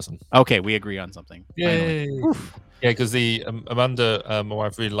savory person. Okay, we agree on something. Yay! Yeah, because the Amanda, my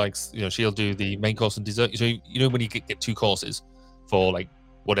wife, really likes. She'll do the main course and dessert. So when you get 2 courses for like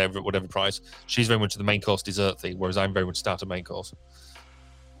whatever price, she's very much the main course dessert thing, whereas I'm very much starter main course.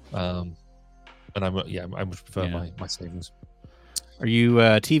 And I much prefer my savories. Are you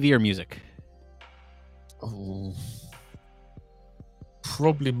TV or music? Oh,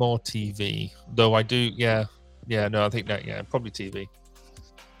 probably more TV. Though I do, no, I think that, probably TV.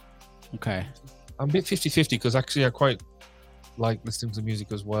 Okay. I'm a bit 50-50 because actually I quite like listening to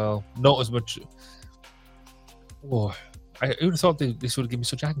music as well. Not as much. Oh, I would have thought this would have given me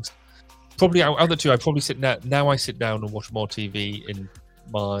such angst. Probably out of the two, I probably sit now. I sit down and watch more TV in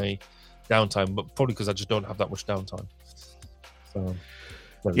my downtime, but probably because I just don't have that much downtime. So,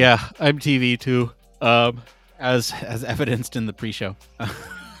 yeah, I'm TV too, as evidenced in the pre-show.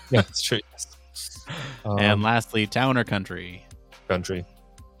 Yeah, it's true. And lastly, town or country? Country.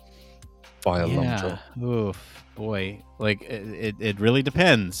 By a long shot. Oof, boy, like it really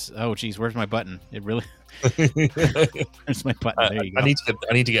depends. Oh, geez, where's my button? It really. Where's my button? There you go. I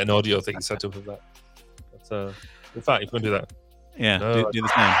need to get an audio thing set up with that. That's, in fact, if we can do that. Yeah, do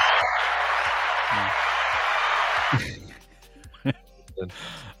this now.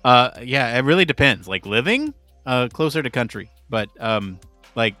 Yeah, it really depends. Like living closer to country, but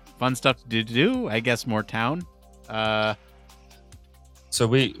like fun stuff to do. I guess more town. So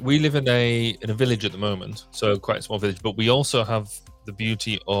we live in a village at the moment, so quite a small village. But we also have the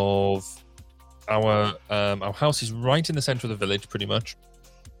beauty of our house is right in the center of the village, pretty much.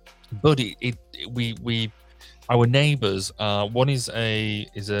 But our neighbors, one is a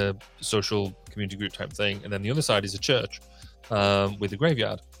social community group type thing, and then the other side is a church with a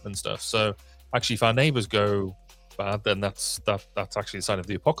graveyard and stuff. So actually, if our neighbors go bad, then that's actually a sign of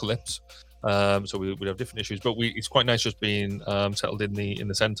the apocalypse. So we have different issues, but it's quite nice just being settled in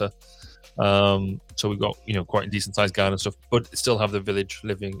the center. So we've got quite a decent sized garden and stuff, but still have the village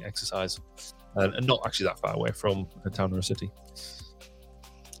living exercise, and not actually that far away from a town or a city.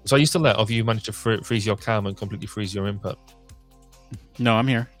 So are you still there? Have you managed to freeze your cam and completely freeze your input? No, I'm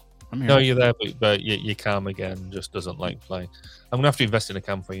here. No, you're there, but your cam again just doesn't like play. I'm gonna have to invest in a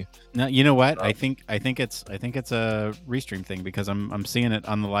cam for you. No, you know what? I think it's a restream thing because I'm seeing it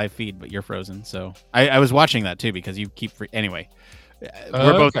on the live feed, but you're frozen. So I was watching that too because you keep anyway.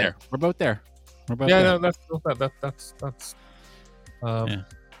 We're both there. We're both there. No, that's.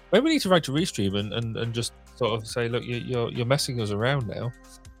 Maybe we need to write to restream and just sort of say, look, you're messing us around now.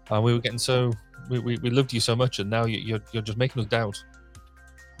 We were getting we loved you so much, and now you're just making us doubt.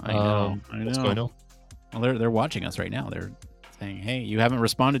 I know. What's going on? Well, they're watching us right now. They're saying, "Hey, you haven't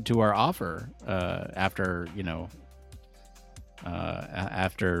responded to our offer after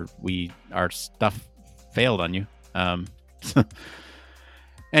after our stuff failed on you."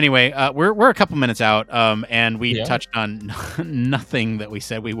 Anyway, we're a couple minutes out, and we touched on nothing that we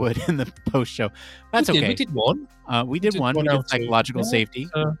said we would in the post show. That's okay. We did one. We did one. We did psychological safety.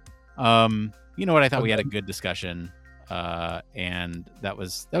 You know what? I thought we had a good discussion. And that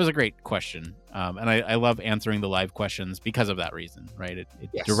was a great question. And I love answering the live questions because of that reason, right? It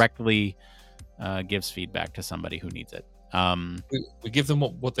directly gives feedback to somebody who needs it. We give them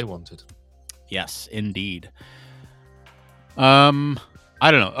what they wanted. Yes, indeed. I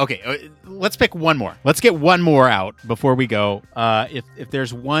don't know. Okay, let's pick one more. Let's get one more out before we go. If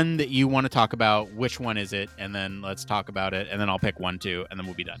there's one that you want to talk about, which one is it? And then let's talk about it. And then I'll pick one too, and then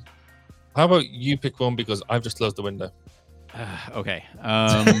we'll be done. How about you pick one because I've just closed the window. Okay.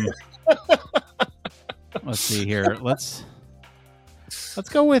 Let's see here. Let's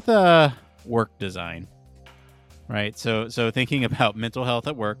go with work design. Right. So thinking about mental health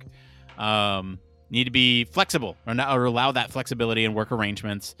at work, need to be flexible or allow that flexibility in work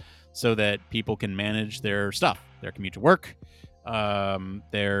arrangements so that people can manage their stuff, their commute to work,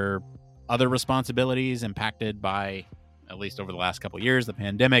 their other responsibilities impacted by, at least over the last couple of years, the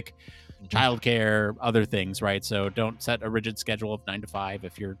pandemic, childcare, other things, right? So don't set a rigid schedule of 9 to 5.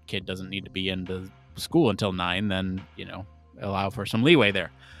 If your kid doesn't need to be into school until 9, then, allow for some leeway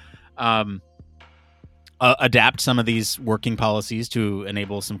there. Adapt some of these working policies to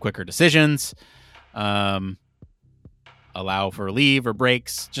enable some quicker decisions. Allow for leave or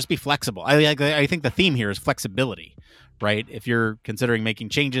breaks. Just be flexible. I think the theme here is flexibility, right? If you're considering making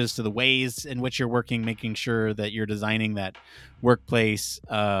changes to the ways in which you're working, making sure that you're designing that workplace,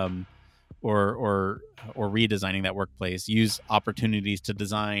 or redesigning that workplace, use opportunities to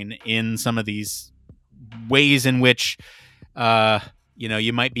design in some of these ways in which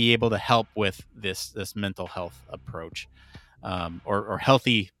you might be able to help with this mental health approach, or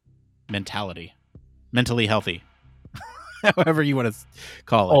healthy mentality, mentally healthy. however you want to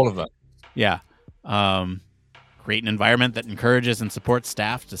call it. All of that. Yeah. Create an environment that encourages and supports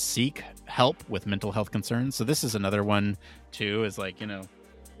staff to seek help with mental health concerns. So this is another one too, is like,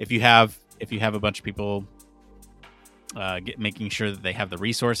 if you have a bunch of people, making sure that they have the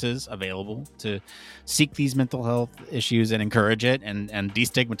resources available to seek these mental health issues and encourage it and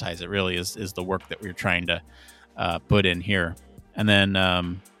destigmatize it, really is the work that we're trying to put in here. And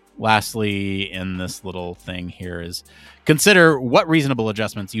then lastly, in this little thing here is consider what reasonable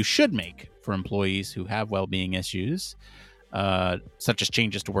adjustments you should make for employees who have well-being issues, such as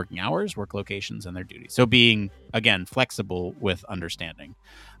changes to working hours, work locations, and their duties. So being, again, flexible with understanding.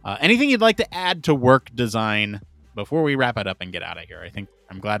 Anything you'd like to add to work design before we wrap it up and get out of here?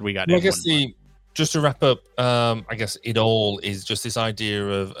 I'm glad we got. Well, I guess just to wrap up, I guess it all is just this idea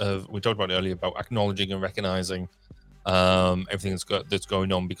of we talked about earlier about acknowledging and recognizing everything that's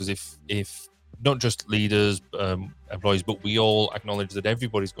going on, because if not just leaders, employees, but we all acknowledge that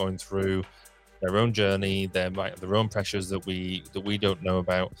everybody's going through their own journey, their own pressures that we don't know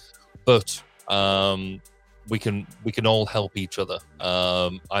about, but we can all help each other,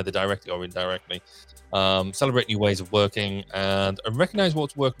 either directly or indirectly. Celebrate new ways of working and recognize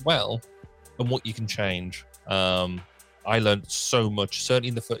what's worked well and what you can change. I learned so much, certainly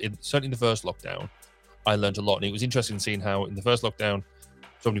in the first lockdown. I learned a lot, and it was interesting seeing how in the first lockdown,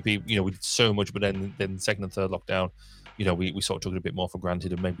 so many people, we did so much, but then second and third lockdown, we sort of took it a bit more for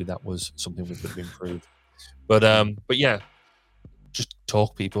granted, and maybe that was something we could have improved. But yeah, just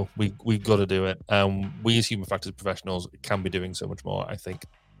talk, people. We've got to do it. We as human factors professionals can be doing so much more, I think,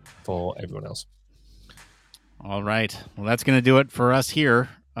 for everyone else. All right. Well, that's going to do it for us here.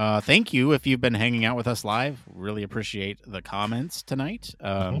 Thank you if you've been hanging out with us live. Really appreciate the comments tonight.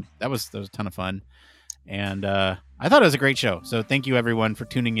 That was a ton of fun. And I thought it was a great show. So thank you, everyone, for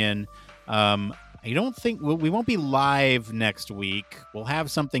tuning in. I don't think we won't be live next week. We'll have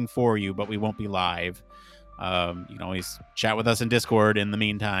something for you, but we won't be live. You can always chat with us in Discord. In the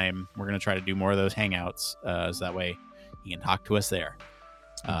meantime, we're going to try to do more of those hangouts, so that way you can talk to us there.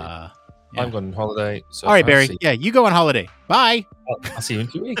 Yeah. I'm going on holiday. So all right, Barry. Yeah, you go on holiday. Bye. I'll see you in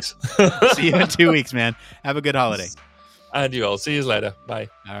 2 weeks. See you in 2 weeks, man. Have a good holiday. And you all. See you later. Bye.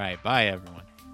 All right. Bye, everyone.